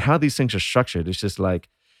and how these things are structured. It's just like,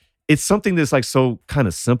 it's something that's like so kind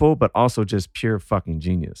of simple, but also just pure fucking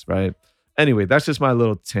genius, right? Anyway, that's just my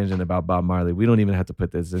little tangent about Bob Marley. We don't even have to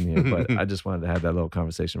put this in here, but I just wanted to have that little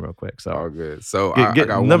conversation real quick. So all good. So I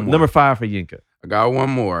got number 5 for Yinka. I got one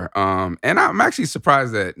more. And I'm actually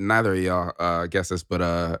surprised that neither of y'all guessed this,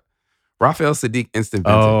 but Raphael Saadiq, Instant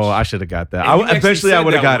Vintage. Oh, I should have got that. Eventually, I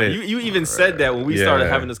would have got it. You even said that when we started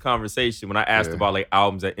having this conversation, when I asked about like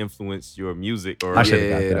albums that influenced your music. Or I should have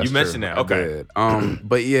got that. You mentioned that. Okay.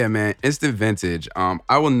 But yeah, man, Instant Vintage.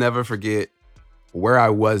 I will never forget where I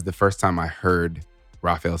was the first time I heard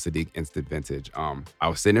Raphael Saadiq, Instant Vintage. I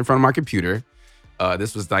was sitting in front of my computer.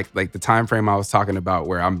 This was like the time frame I was talking about,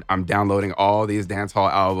 where I'm downloading all these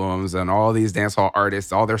dancehall albums and all these dancehall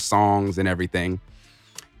artists, all their songs and everything.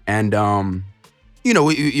 And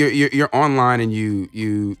you're online, and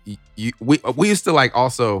we used to like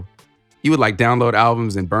also, you would like download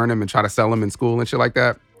albums and burn them and try to sell them in school and shit like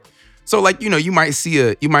that. So like, you might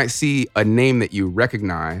see a name that you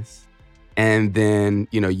recognize, and then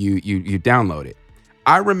you download it.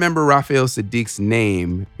 I remember Raphael Saadiq's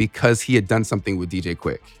name because he had done something with DJ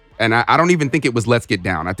Quick. And I don't even think it was Let's Get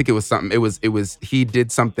Down. I think it was something, it was he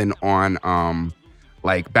did something on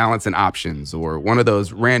like Balance and Options, or one of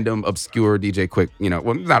those random obscure DJ Quick,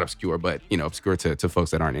 well, not obscure, but obscure to folks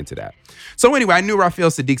that aren't into that. So anyway, I knew Raphael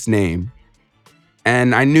Saadiq's name,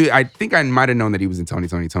 and I think I might have known that he was in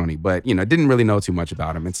Tony, but didn't really know too much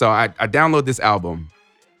about him. And so I download this album,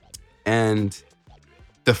 and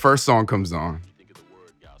the first song comes on.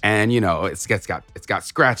 And it's got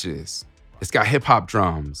scratches, it's got hip hop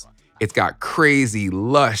drums, it's got crazy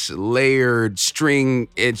lush layered string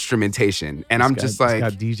instrumentation, and I'm just like,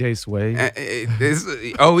 it's got DJ Sway.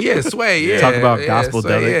 Sway. Yeah, talk about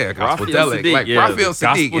gospel-delic. Yeah, gospel-delic, like Raphael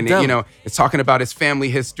Saadiq, and it's talking about his family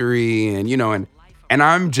history, and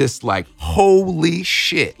I'm just like, holy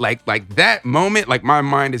shit! Like that moment, like my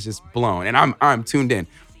mind is just blown, and I'm tuned in.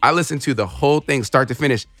 I listened to the whole thing, start to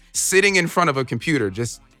finish, sitting in front of a computer,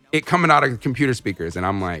 just it coming out of computer speakers, and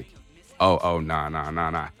I'm like, oh, nah.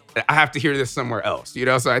 I have to hear this somewhere else,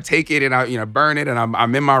 So I take it and I, burn it, and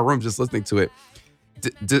I'm in my room just listening to it.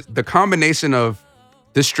 The combination of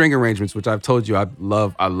the string arrangements, which I've told you I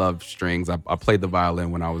love strings. I played the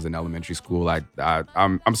violin when I was in elementary school.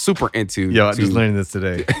 I'm super into. Yo, I'm just learning this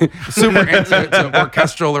today. Super into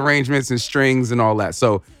orchestral arrangements and strings and all that.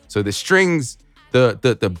 So the strings.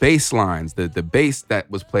 The bass lines, the bass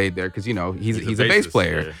that was played there, because he's a bass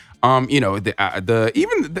player. Yeah.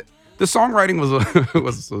 The songwriting was all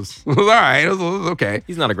right. It was okay.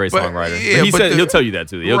 He's not a great songwriter. Yeah, but he'll tell you that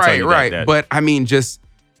too. He'll tell you that. But I mean, just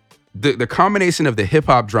the combination of the hip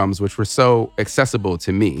hop drums, which were so accessible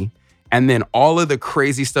to me, and then all of the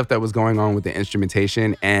crazy stuff that was going on with the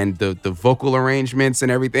instrumentation and the vocal arrangements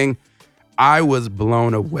and everything. I was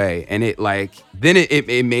blown away, and it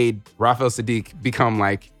made Raphael Saadiq become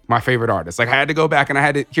like my favorite artist. Like I had to go back and I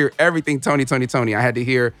had to hear everything Tony. I had to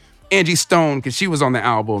hear Angie Stone because she was on the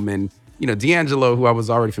album, and D'Angelo, who I was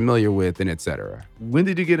already familiar with, and etc. When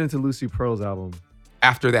did you get into Lucy Pearl's album?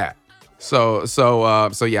 After that. So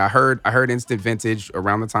yeah, I heard Instant Vintage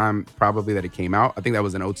around the time probably that it came out. I think that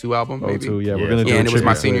was an 02 album, maybe. 02, yeah. We're gonna do and it was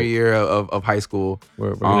my senior year of high school.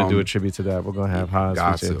 We're gonna do a tribute to that. We're gonna have Haas.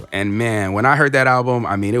 Got to. And man, when I heard that album,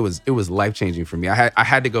 I mean, it was life changing for me. I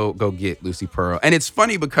had to go get Lucy Pearl, and it's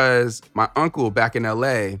funny because my uncle back in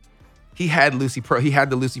LA, he had Lucy Pearl. He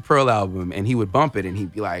had the Lucy Pearl album, and he would bump it, and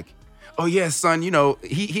he'd be like, "Oh yeah, son,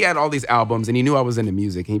 he had all these albums, and he knew I was into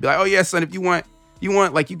music, and he'd be like, "Oh yeah, son, if you want,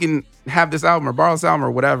 like, you can have this album or borrow this album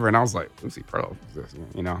or whatever." And I was like, Lucy Pearl,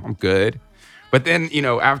 I'm good. But then,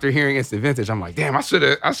 after hearing Instant Vintage, I'm like, damn, I should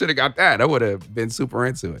have got that. I would have been super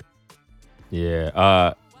into it. Yeah.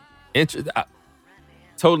 I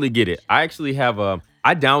totally get it. I actually have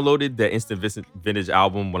I downloaded the Instant Vintage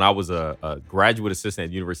album when I was a graduate assistant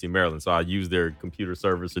at University of Maryland. So I used their computer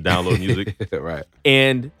servers to download music. Right.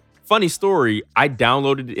 And funny story, I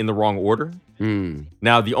downloaded it in the wrong order.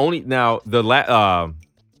 Now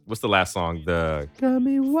what's the last song? The Got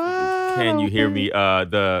me wild. Can You Hear Me?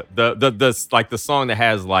 The like the song that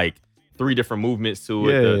has like 3 different movements to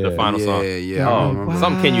it. The final song.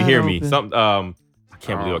 Something Can You Hear Me? Some I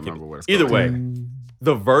can't believe I can't remember what it's called. Either way,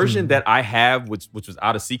 the version that I have, which was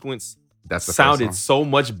out of sequence, sounded so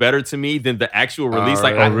much better to me than the actual release.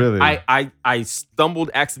 Like really? I stumbled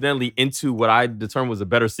accidentally into what I determined was a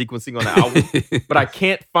better sequencing on the album, but I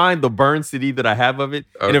can't find the burn CD that I have of it,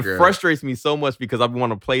 and it frustrates me so much because I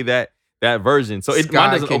want to play that version. So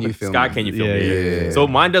mine doesn't open. Sky, Can You Feel Me? So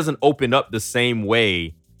mine doesn't open up the same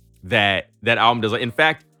way that album does. In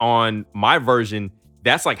fact, on my version,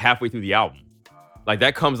 that's like halfway through the album. Like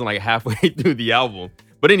that comes in like halfway through the album.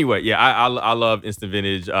 But anyway, yeah, I love Instant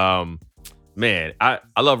Vintage. Man, I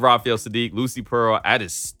love Raphael Saadiq, Lucy Pearl. That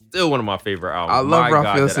is still one of my favorite albums. I love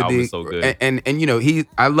Raphael Saadiq. Album is so good. And you know,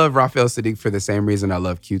 I love Raphael Saadiq for the same reason I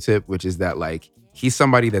love Q-Tip, which is that like he's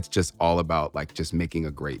somebody that's just all about like just making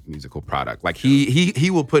a great musical product. Like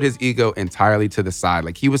he will put his ego entirely to the side.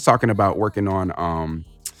 Like he was talking about working on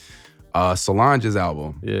Solange's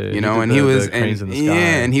album, you know, and he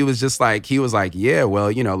was just like, yeah,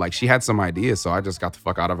 well, you know, like she had some ideas, so I just got the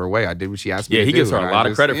fuck out of her way. I did what she asked me to do. Yeah, he gives her a lot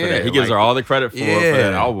of credit for that. He gives her all the credit for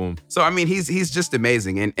that album. So I mean, he's just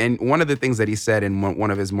amazing. And one of the things that he said in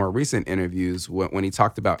one of his more recent interviews when he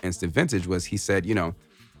talked about Instant Vintage was he said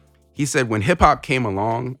when hip hop came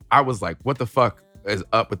along, I was like, what the fuck is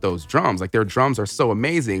up with those drums? Like their drums are so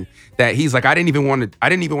amazing that he's like, I didn't even want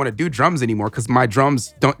to do drums anymore because my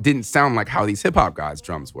drums didn't sound like how these hip hop guys'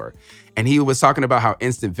 drums were. And he was talking about how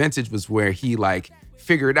Instant Vintage was where he like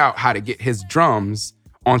figured out how to get his drums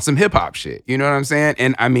on some hip hop shit. You know what I'm saying?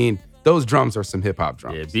 And I mean, those drums are some hip hop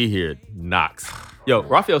drums. Yeah, Be Here knocks. Yo,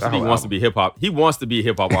 Raphael Saadiq wants to be hip hop. He wants to be a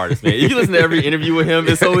hip hop artist, man. If you listen to every interview with him,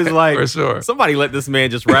 it's always like, for sure, somebody let this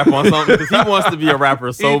man just rap on something because he wants to be a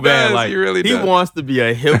rapper so bad. Like he wants to be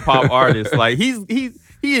a hip hop artist. Like he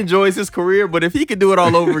enjoys his career, but if he could do it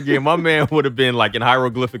all over again, my man would have been like in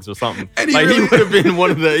hieroglyphics or something. He would have been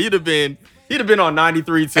one of the. He'd have been on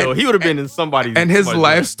 93 till. He would have been in somebody's. And his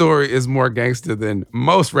life story is more gangster than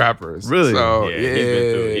most rappers. Really? So,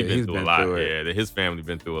 he's been through a lot. Yeah, his family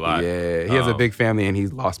been through a lot. Yeah, he has a big family and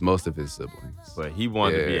he's lost most of his siblings. But he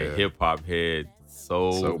wanted to be a hip hop head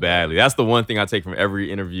so badly. That's the one thing I take from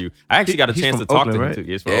every interview. I actually got a chance to talk to him too.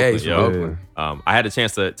 He's from Oakland. I had a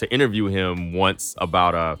chance to interview him once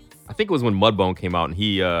about I think it was when Mudbone came out, and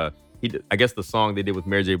he I guess the song they did with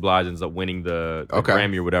Mary J. Blige ends up winning the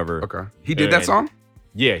Grammy or whatever. Okay. He did that song?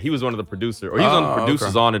 Yeah, he was one of the producers, or he was one of the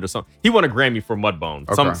producers on it or something. He won a Grammy for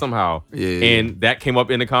Mudbone somehow. Yeah. And that came up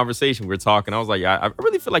in the conversation. We were talking. I was like, I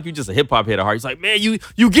really feel like you're just a hip hop head at heart. He's like, man, you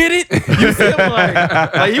get it? You feel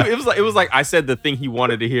it was like I said the thing he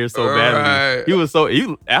wanted to hear so badly. He was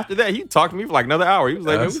after that, he talked to me for like another hour. He was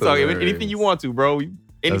like, we can talk anything you want to, bro.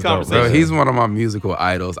 Any conversation. Bro, he's one of my musical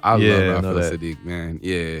idols. I love Raphael Saadiq, man.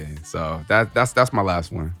 Yeah. So that's my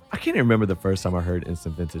last one. I can't even remember the first time I heard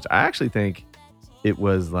Instant Vintage. I actually think it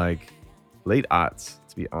was like late aughts,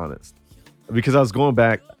 to be honest. Because I was going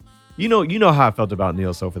back, you know how I felt about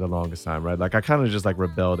Neo Soul for the longest time, right? Like I kind of just like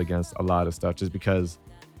rebelled against a lot of stuff just because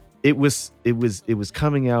it was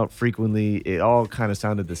coming out frequently. It all kind of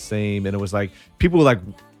sounded the same, and it was like people like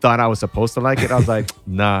thought I was supposed to like it. I was like,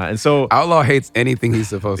 nah. And so Outlaw hates anything he's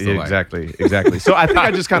supposed to like. Exactly. So I think I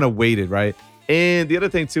just kind of waited, right? And the other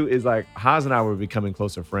thing too is like Haas and I were becoming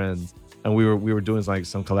closer friends, and we were doing like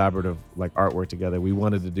some collaborative like artwork together. We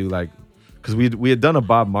wanted to do like, because we had done a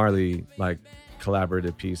Bob Marley like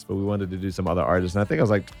collaborative piece, but we wanted to do some other artists. And I think I was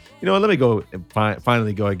like, you know what, let me go and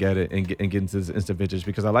finally go and get it and get into this Instant Vintage,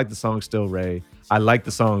 because I like the song Still Ray. I like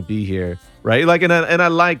the song Be Here, right? Like, and I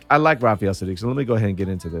like Raphael Saadiq. So let me go ahead and get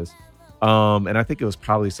into this. And I think it was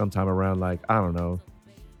probably sometime around like, I don't know,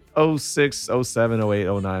 06, 07,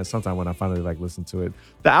 08, 09, sometime when I finally like listened to it.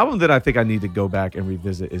 The album that I think I need to go back and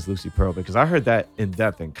revisit is Lucy Pearl, because I heard that in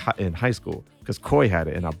depth in high school because Coy had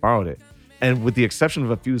it and I borrowed it. And with the exception of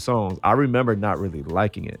a few songs, I remember not really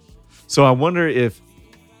liking it. So I wonder if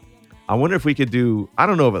we could do, I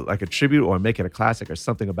don't know, if like a tribute or make it a classic or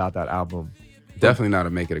something about that album. Definitely not to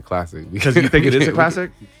make it a classic. Because you think it is a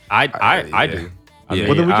classic? I do.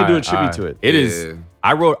 Well, then we can do a tribute to it. It is.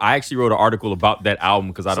 I actually wrote an artical about that album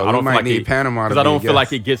because I don't feel like feel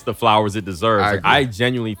like it gets the flowers it deserves. I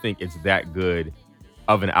genuinely think it's that good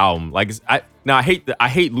of an album. Like I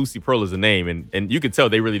hate Lucy Pearl as a name, and you could tell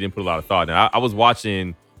they really didn't put a lot of thought in it. I was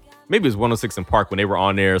watching, maybe it was 106 in Park when they were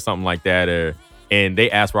on there or something like that, And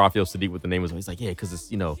they asked Raphael Sadiq what the name was. He's like, yeah, because it's,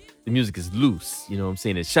 the music is loose. You know what I'm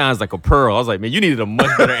saying? It shines like a pearl. I was like, man, you needed a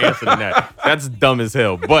much better answer than that. That's dumb as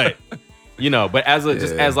hell. But, but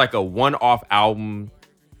as like a one-off album,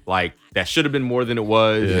 like that should have been more than it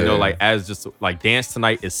was. Yeah. Like as just like Dance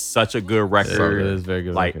Tonight is such a good record. It is very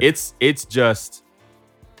good. Like record.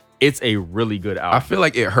 It's a really good album. I feel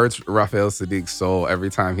like it hurts Raphael Sadiq's soul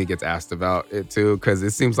every time he gets asked about it too, because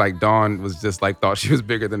it seems like Dawn was just like thought she was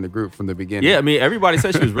bigger than the group from the beginning. Yeah, I mean, everybody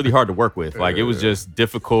said she was really hard to work with. Like it was just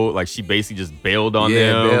difficult. Like she basically just bailed on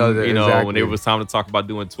them. Exactly. When it was time to talk about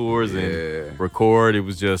doing tours and record, it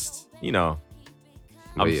was just,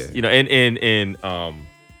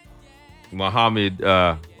 Muhammad,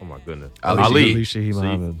 oh my goodness, Ali.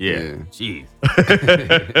 Muhammad. Yeah, jeez.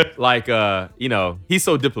 Like, he's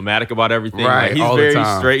so diplomatic about everything. Right, like, he's all very the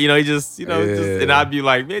time. straight. He just, and I'd be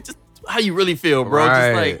like, man, just how you really feel, bro.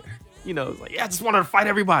 Right. Just like, like, yeah, I just wanted to fight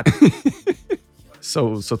everybody.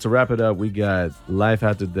 So to wrap it up, we got Life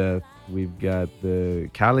After Death. We've got the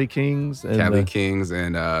Cali Kings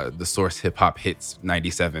and the Source Hip Hop Hits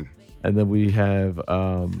 97. And then we have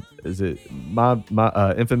is it my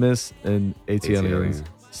Infamous and ATLiens,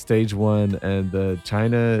 Stage 1 and the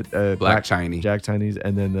China Black Chinese, Jack Chinese,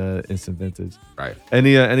 and then the Instant Vintage. Right.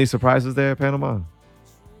 Any surprises there, Panama?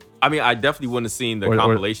 I mean, I definitely wouldn't have seen the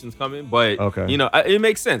compilations coming, but okay. It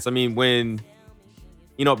makes sense. I mean, when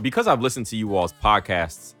because I've listened to you all's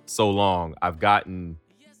podcasts so long,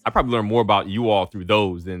 I probably learned more about you all through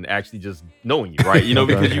those than actually just knowing you, right?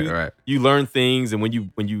 Because you learn things, and when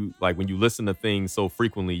you listen to things so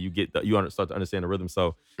frequently, you start to understand the rhythm.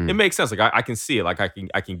 So it makes sense. Like I can see it. Like I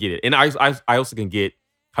can get it, and I also can get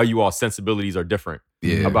how you all sensibilities are different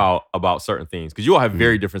about certain things, because you all have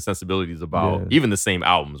very different sensibilities about even the same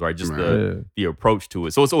albums, right? Just the approach to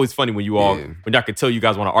it. So it's always funny when you all when I can tell you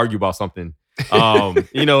guys want to argue about something. Or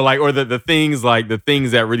the things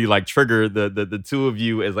that really like trigger the two of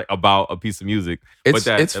you as like about a piece of music.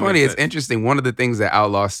 It's funny. It's interesting. One of the things that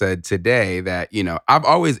Outlaw said today that, I've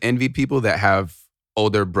always envied people that have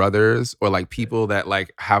older brothers or like people that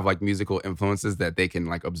like have like musical influences that they can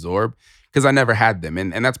like absorb, because I never had them.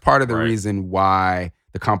 And that's part of the reason why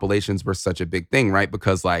the compilations were such a big thing, right?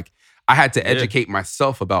 Because like I had to educate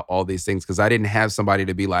myself about all these things, because I didn't have somebody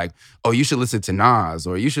to be like, oh, you should listen to Nas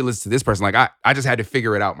or you should listen to this person. Like I just had to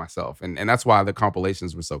figure it out myself. And that's why the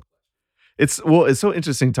compilations were so. It's so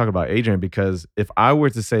interesting to talk about Adrian, because if I were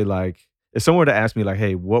to say like, if someone were to ask me like,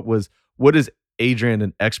 hey, what is Adrian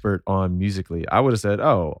an expert on musically? I would have said,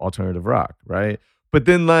 oh, alternative rock, right? But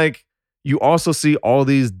then like, you also see all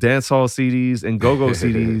these dancehall CDs and go-go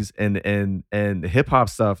CDs and hip hop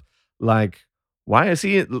stuff. Like, why is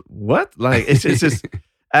he what? Like it's just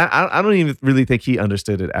I don't even really think he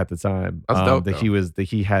understood it at the time. That's dope, that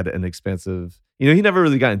he had an expensive, he never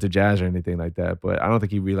really got into jazz or anything like that, but I don't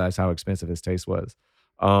think he realized how expensive his taste was.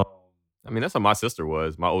 I mean, that's how my sister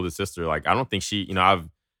was, my oldest sister. Like, I don't think she, I've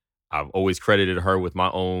always credited her with my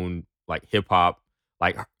own like hip hop,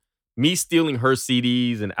 like me stealing her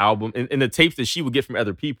CDs and album and the tapes that she would get from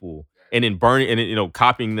other people, and then burning and then,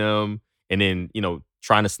 copying them, and then,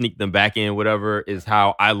 trying to sneak them back in, whatever, is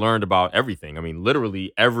how I learned about everything. I mean,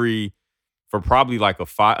 literally for probably like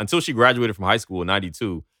until she graduated from high school in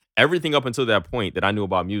 92, everything up until that point that I knew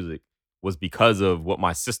about music was because of what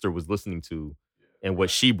my sister was listening to and what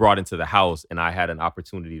she brought into the house, and I had an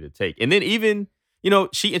opportunity to take. And then even,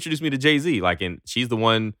 she introduced me to Jay-Z, like, and she's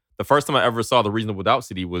the first time I ever saw the Reasonable Doubt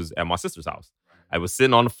CD was at my sister's house. I was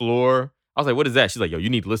sitting on the floor. I was like, what is that? She's like, yo, you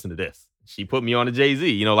need to listen to this. She put me on to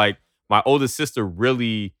Jay-Z, like, my oldest sister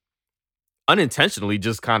really unintentionally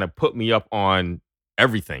just kind of put me up on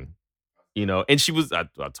everything, and she was, I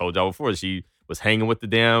told y'all before, she was hanging with the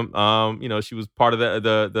damn, she was part of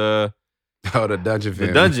the dungeon family.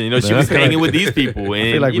 The dungeon, she was hanging with these people. And,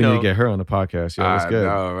 I feel like we need to get her on the podcast. Yeah, that's good.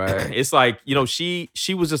 I know, right? It's like,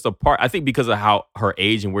 she was just a part, I think because of how her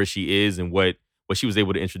age and where she is and what she was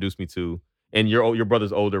able to introduce me to. And your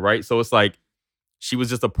brother's older, right? So it's like, she was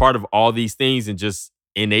just a part of all these things and just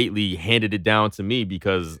innately handed it down to me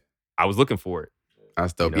because I was looking for it.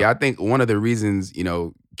 That's dope. Yeah, I think one of the reasons,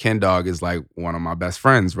 Ken Dog is like one of my best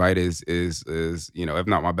friends, right? Is if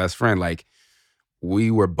not my best friend, like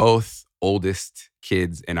we were both oldest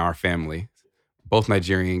kids in our family, both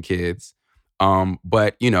Nigerian kids.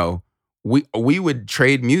 But we would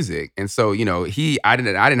trade music. And so, I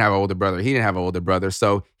didn't have an older brother. He didn't have an older brother.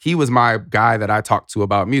 So he was my guy that I talked to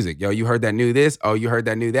about music. Yo, you heard that new this? Oh, you heard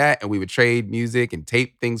that new that? And we would trade music and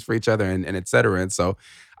tape things for each other and et cetera. And so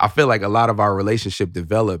I feel like a lot of our relationship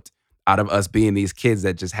developed out of us being these kids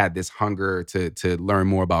that just had this hunger to learn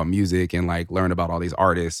more about music and like learn about all these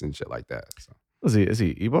artists and shit like that. So. Is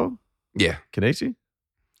he Igbo? Yeah. Kenichi?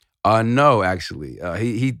 No, actually.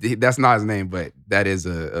 He that's not his name, but that is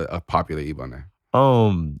a popular Eve on there.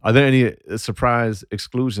 Are there any surprise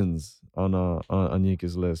exclusions on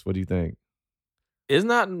Yinka's list? What do you think? It's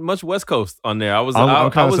not much West Coast on there.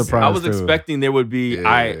 I'm kind of surprised. I was expecting there would be.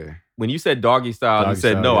 Yeah. When you said Doggy Style, you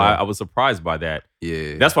said no. I was surprised by that.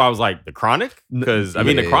 Yeah, that's why I was like The Chronic, because I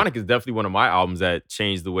mean The Chronic is definitely one of my albums that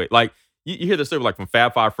changed the way. Like you hear the story like from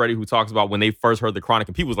Fab Five Freddy, who talks about when they first heard The Chronic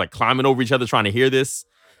and people was like climbing over each other trying to hear this.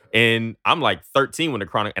 And I'm like 13 when The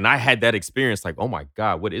Chronic, and I had that experience. Like, oh my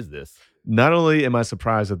God, what is this? Not only am I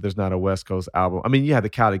surprised that there's not a West Coast album. I mean, you had the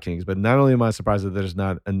Cali Kings, but not only am I surprised that there's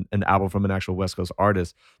not an album from an actual West Coast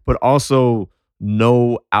artist, but also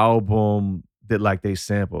no album that like they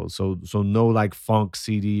sampled. So no like funk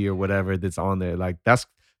CD or whatever that's on there. Like that's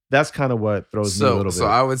kind of what throws me a little bit. So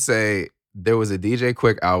I would say there was a DJ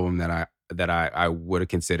Quick album that I would have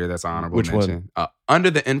considered that's an honorable mention. Under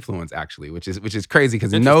the Influence, actually, which is crazy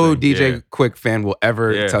because no DJ Quick fan will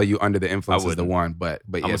ever tell you Under the Influence is the one. But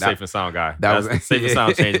yeah, I'm a Safe and Sound guy. That was Safe and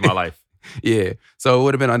Sound changed my life. Yeah. So it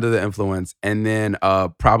would have been Under the Influence. And then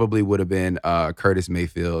probably would have been Curtis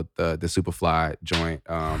Mayfield, the Superfly joint.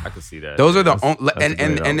 I could see that. Those are the only,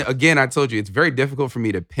 and again, I told you, it's very difficult for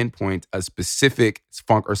me to pinpoint a specific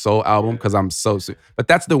funk or soul album because I'm but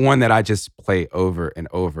that's the one that I just play over and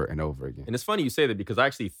over and over again. And it's funny you say that because I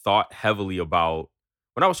actually thought heavily about,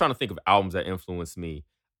 when I was trying to think of albums that influenced me,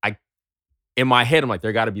 in my head, I'm like,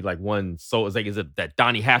 there got to be like one soul. It's like, is it that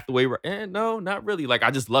Donny Hathaway? No, not really. Like,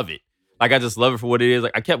 I just love it. Like, I just love it for what it is.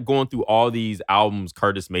 Like, I kept going through all these albums,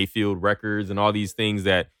 Curtis Mayfield records, and all these things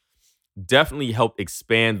that definitely helped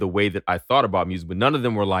expand the way that I thought about music. But none of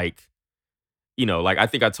them were like, you know, like I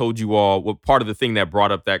think I told you all, what part of the thing that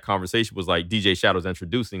brought up that conversation was like DJ Shadow's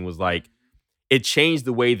introducing was like, it changed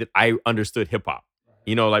the way that I understood hip hop.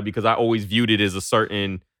 You know, like, because I always viewed it as a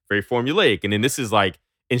certain, very formulaic. And then this is like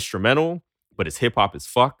instrumental, but it's hip hop as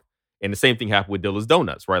fuck. And the same thing happened with Dilla's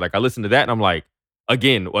Donuts, right? Like I listened to that and I'm like,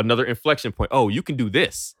 again, another inflection point. Oh, you can do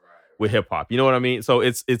this with hip hop. You know what I mean? So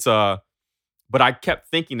but I kept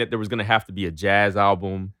thinking that there was gonna have to be a jazz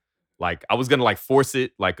album. Like I was gonna like force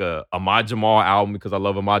it, like a Ahmad Jamal album because I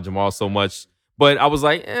love Ahmad Jamal so much. But I was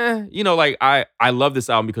like, you know, like I love this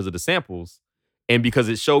album because of the samples and because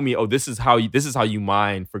it showed me, oh, this is how you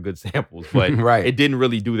mine for good samples. But right. It didn't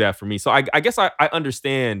really do that for me. So I guess I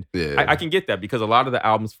understand. Yeah. I can get that because a lot of the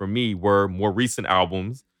albums for me were more recent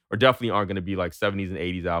albums. Or definitely aren't going to be like 70s and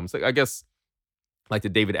 80s albums. Like I guess like the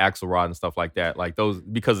David Axelrod and stuff like that. Like those,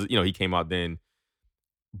 because, you know, he came out then.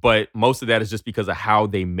 But most of that is just because of how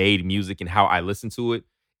they made music and how I listened to it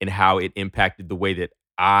and how it impacted the way that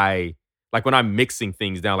like when I'm mixing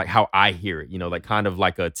things down, like how I hear it, you know, like kind of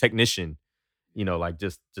like a technician, you know, like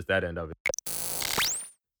just that end of it.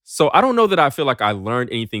 So I don't know that I feel like I learned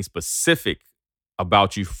anything specific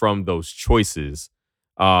about you from those choices.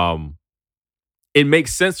 It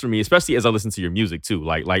makes sense for me, especially as I listen to your music too.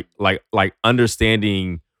 Like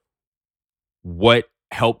understanding what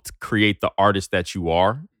helped create the artist that you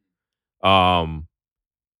are.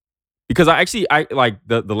 Because I like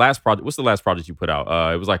the last project. What's the last project you put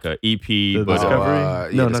out? It was like an EP.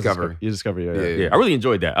 Discovery? No, Discovery. Discovery. Yeah. I really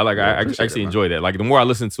enjoyed that. I actually enjoyed that. Like the more I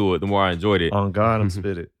listened to it, the more I enjoyed it. On God, I'm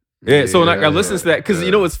spitted. Yeah. So like I listened to that because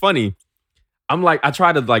you know what's funny. I'm like, I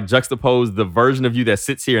try to like juxtapose the version of you that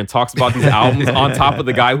sits here and talks about these albums on top of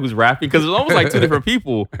the guy who's rapping because it's almost like two different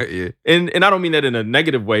people. Yeah. And I don't mean that in a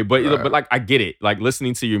negative way, but but like I get it. Like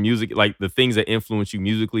listening to your music, like the things that influence you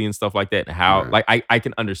musically and stuff like that, and how like I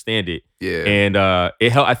can understand it. Yeah. And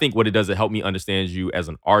I think what it does, it helped me understand you as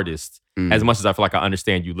an artist as much as I feel like I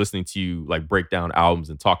understand you listening to you like break down albums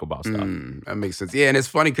and talk about stuff. That makes sense. Yeah, and it's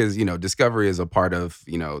funny because you know Discovery is a part of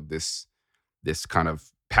you know this kind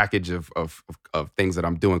of package of things that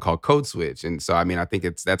I'm doing called Code Switch. And so, I mean, I think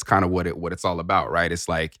that's kind of what it's all about, right? It's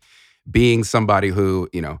like being somebody who,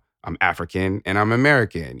 you know, I'm African and I'm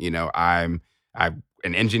American, you know, I'm an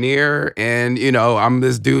engineer and, you know, I'm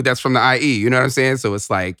this dude that's from the IE, you know what I'm saying? So it's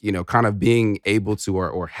like, you know, kind of being able to,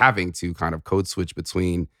 or having to kind of code switch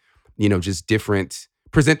between, you know, just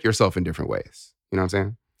present yourself in different ways. You know what I'm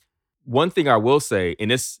saying? One thing I will say, and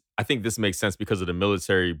I think this makes sense because of the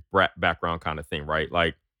military background kind of thing, right?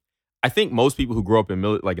 Like, I think most people who grow up in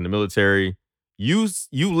the military, you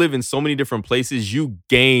live in so many different places. You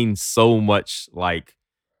gain so much, like,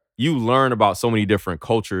 you learn about so many different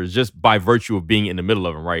cultures just by virtue of being in the middle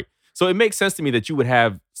of them, right? So it makes sense to me that you would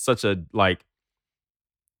have such a like.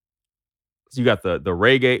 You got the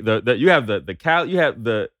reggae, you have the Cal, you have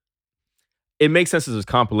the. It makes sense as there's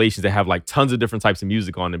compilations that have like tons of different types of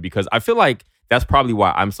music on them because I feel like that's probably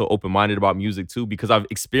why I'm so open-minded about music too, because I've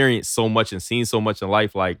experienced so much and seen so much in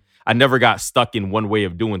life. Like, I never got stuck in one way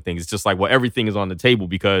of doing things. It's just like, well, everything is on the table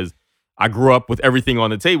because I grew up with everything on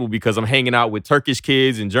the table because I'm hanging out with Turkish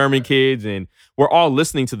kids and German kids, and we're all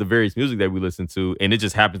listening to the various music that we listen to, and it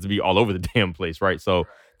just happens to be all over the damn place, right? So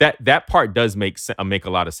that part does make a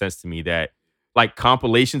lot of sense to me, that like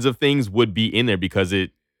compilations of things would be in there because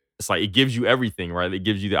it's like it gives you everything, right? It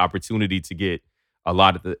gives you the opportunity to get a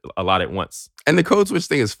lot at once. And the code switch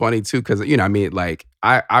thing is funny too, because I mean, like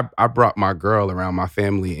I brought my girl around my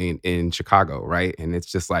family in Chicago, right? And it's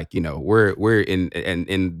just like, we're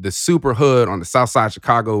in the super hood on the south side of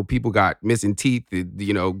Chicago. People got missing teeth,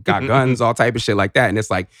 got guns, all type of shit like that. And it's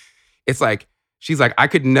like she's like, I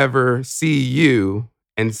could never see you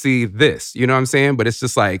and see this. You know what I'm saying? But it's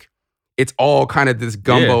just like, it's all kind of this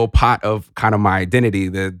gumbo pot of kind of my identity,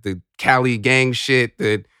 the Cali gang shit,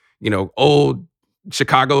 the old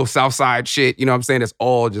Chicago South Side shit, you know what I'm saying? It's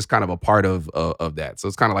all just kind of a part of that. So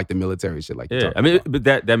it's kind of like the military shit, like I mean, but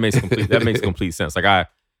that makes complete sense. Like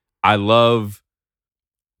I love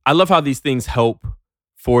how these things help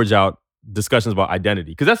forge out discussions about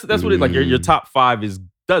identity, because that's what it like. Your top 5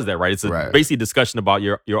 does that, right? It's basically a discussion about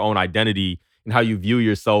your own identity and how you view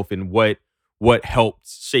yourself and what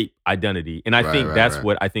helps shape identity. And I think that's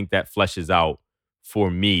what I think that fleshes out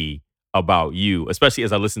for me about you, especially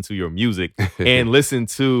as I listen to your music and listen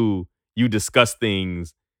to you discuss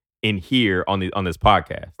things in here on this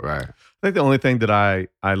podcast. Right. I think the only thing that I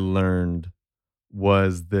learned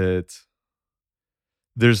was that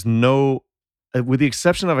there's no, with the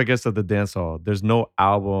exception of, I guess, of the dancehall, there's no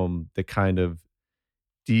album that kind of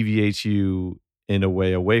deviates you in a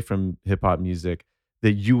way away from hip hop music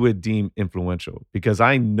that you would deem influential. Because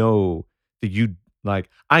I know that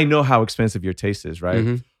I know how expensive your taste is, right?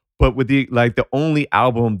 Mm-hmm. But with the only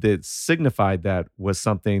album that signified that was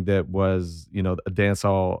something that was, a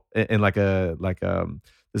dancehall and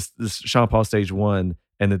this Sean Paul Stage 1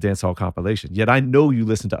 and the dancehall compilation. Yet I know you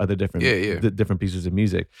listen to other different pieces of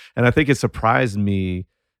music. And I think it surprised me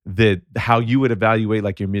that how you would evaluate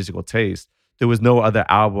like your musical taste. There was no other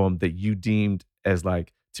album that you deemed as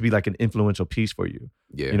like to be like an influential piece for you.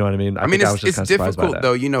 Yeah. You know what I mean? I mean, it's difficult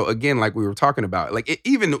though, again, like we were talking about, like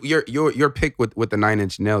even your pick with the 9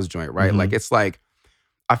 Inch Nails joint, right? Mm-hmm. Like, it's like,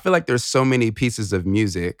 I feel like there's so many pieces of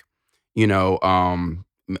music, Menagerie,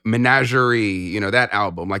 that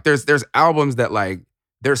album. Like there's albums that like,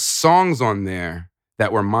 there's songs on there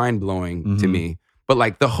that were mind blowing to me, but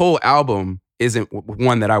like the whole album isn't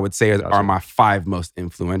one that I would say are my 5 most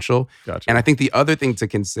influential. Gotcha. And I think the other thing to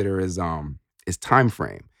consider is time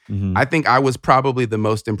frame. Mm-hmm. I think I was probably the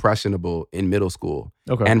most impressionable in middle school,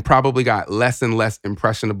 and probably got less and less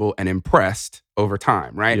impressionable and impressed over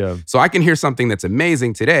time, right? Yeah. So I can hear something that's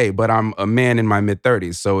amazing today, but I'm a man in my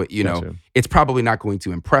mid-30s. So, it's probably not going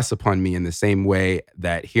to impress upon me in the same way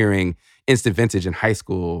that hearing Instant Vintage in high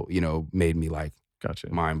school, made me like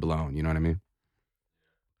mind blown. You know what I mean?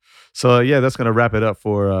 So yeah, that's going to wrap it up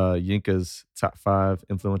for Yinka's top 5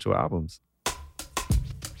 influential albums.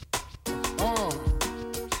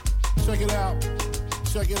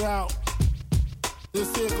 Check it out.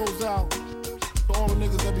 This here goes out to all the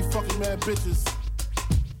niggas that be fucking mad bitches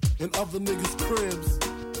in other niggas' cribs.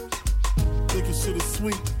 Thinking shit is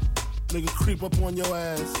sweet. Nigga creep up on your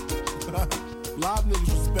ass. Live niggas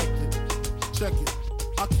respect it. Check it.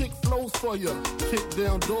 I kick flows for ya, kick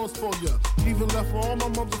down doors for ya, even left all my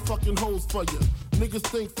motherfucking hoes for ya. Niggas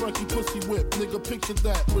think Frankie pussy whip, nigga picture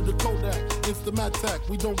that with the Kodak, Instamatic,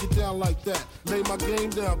 we don't get down like that. Lay my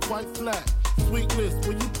game down quite flat. Sweetness,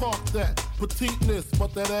 when you park that. Petiteness,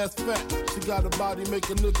 but that ass fat. She got a body, make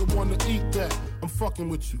a nigga wanna eat that. I'm fucking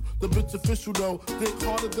with you. The bitch official though, think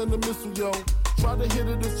harder than the missile, yo. Try to hit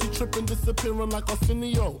it if she tripping, disappearing like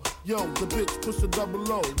Arsenio. Yo, the bitch push a double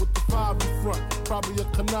O with the 5 in front. Probably a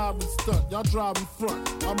conniving stunt. Y'all drive in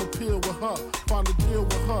front. I'ma peel with her, find a deal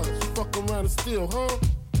with her. She fuck around and steal, huh?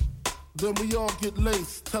 Then we all get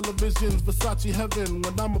laced. Televisions, Versace heaven.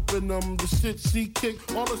 When I'm up in them, the shit she kick,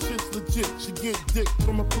 all the shit's legit. She get dick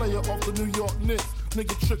from a player off the New York Knicks.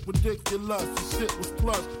 Nigga trick ridiculous, the shit was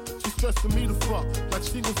plush. She stressing me to fuck, like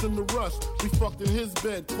she was in the rush. We fucked in his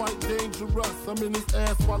bed, quite dangerous. I'm in his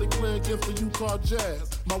ass while he play against the Utah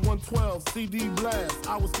Jazz. My 112 CD blast,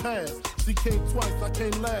 I was passed. She came twice, I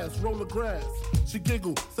came last, roll the grass. She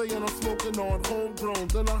giggled, saying I'm smoking on homegrown.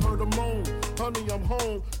 Then I heard her moan, honey, I'm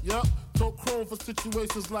home, yup. So chrome for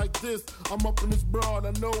situations like this. I'm up in this broad,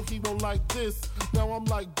 I know he won't like this. Now I'm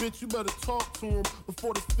like, bitch, you better talk to him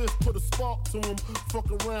before the fifth put a spark to him.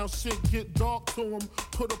 Fuck around, shit get dark to him.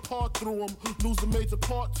 Put a part through him, lose a major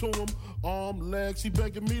part to him. Arm, leg, she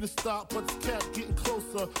begging me to stop, but the cat getting close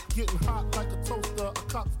closer. Getting hot like a toaster, I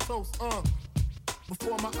cop the toast,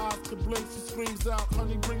 Before my eyes could blink, she screams out,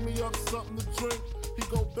 honey, bring me up something to drink. He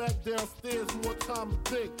go back downstairs, more time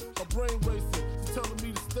to think. My brain racing, she's telling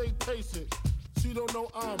me to stay patient. She don't know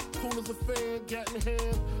I'm cool as a fan, gat in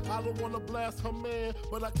hand. I don't wanna blast her man,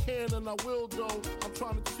 but I can and I will though. I'm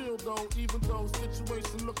trying to chill though, even though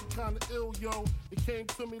situation looking kinda ill, yo. It came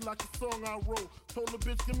to me like a song I wrote. Told the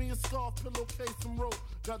bitch, give me a scarf, pillowcase, and rope.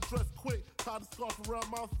 Got dressed quick, tied the scarf around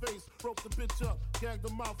my face. Roped the bitch up, gagged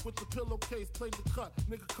her mouth with the pillowcase. Played the cut,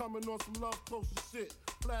 nigga coming on some love potion shit.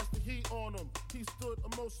 Flash the heat on him, he stood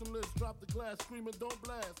emotionless. Dropped the glass, screaming, don't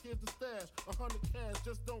blast. Here's the stash, 100 cash,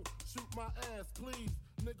 just don't shoot my ass, please.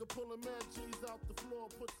 Nigga pulling mad G's out the floor,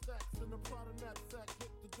 put stacks in the Prada knapsack,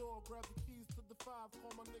 hit the door, grab the keys to the 5,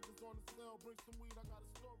 call my niggas on the cell, bring some weed, I got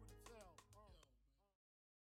a story to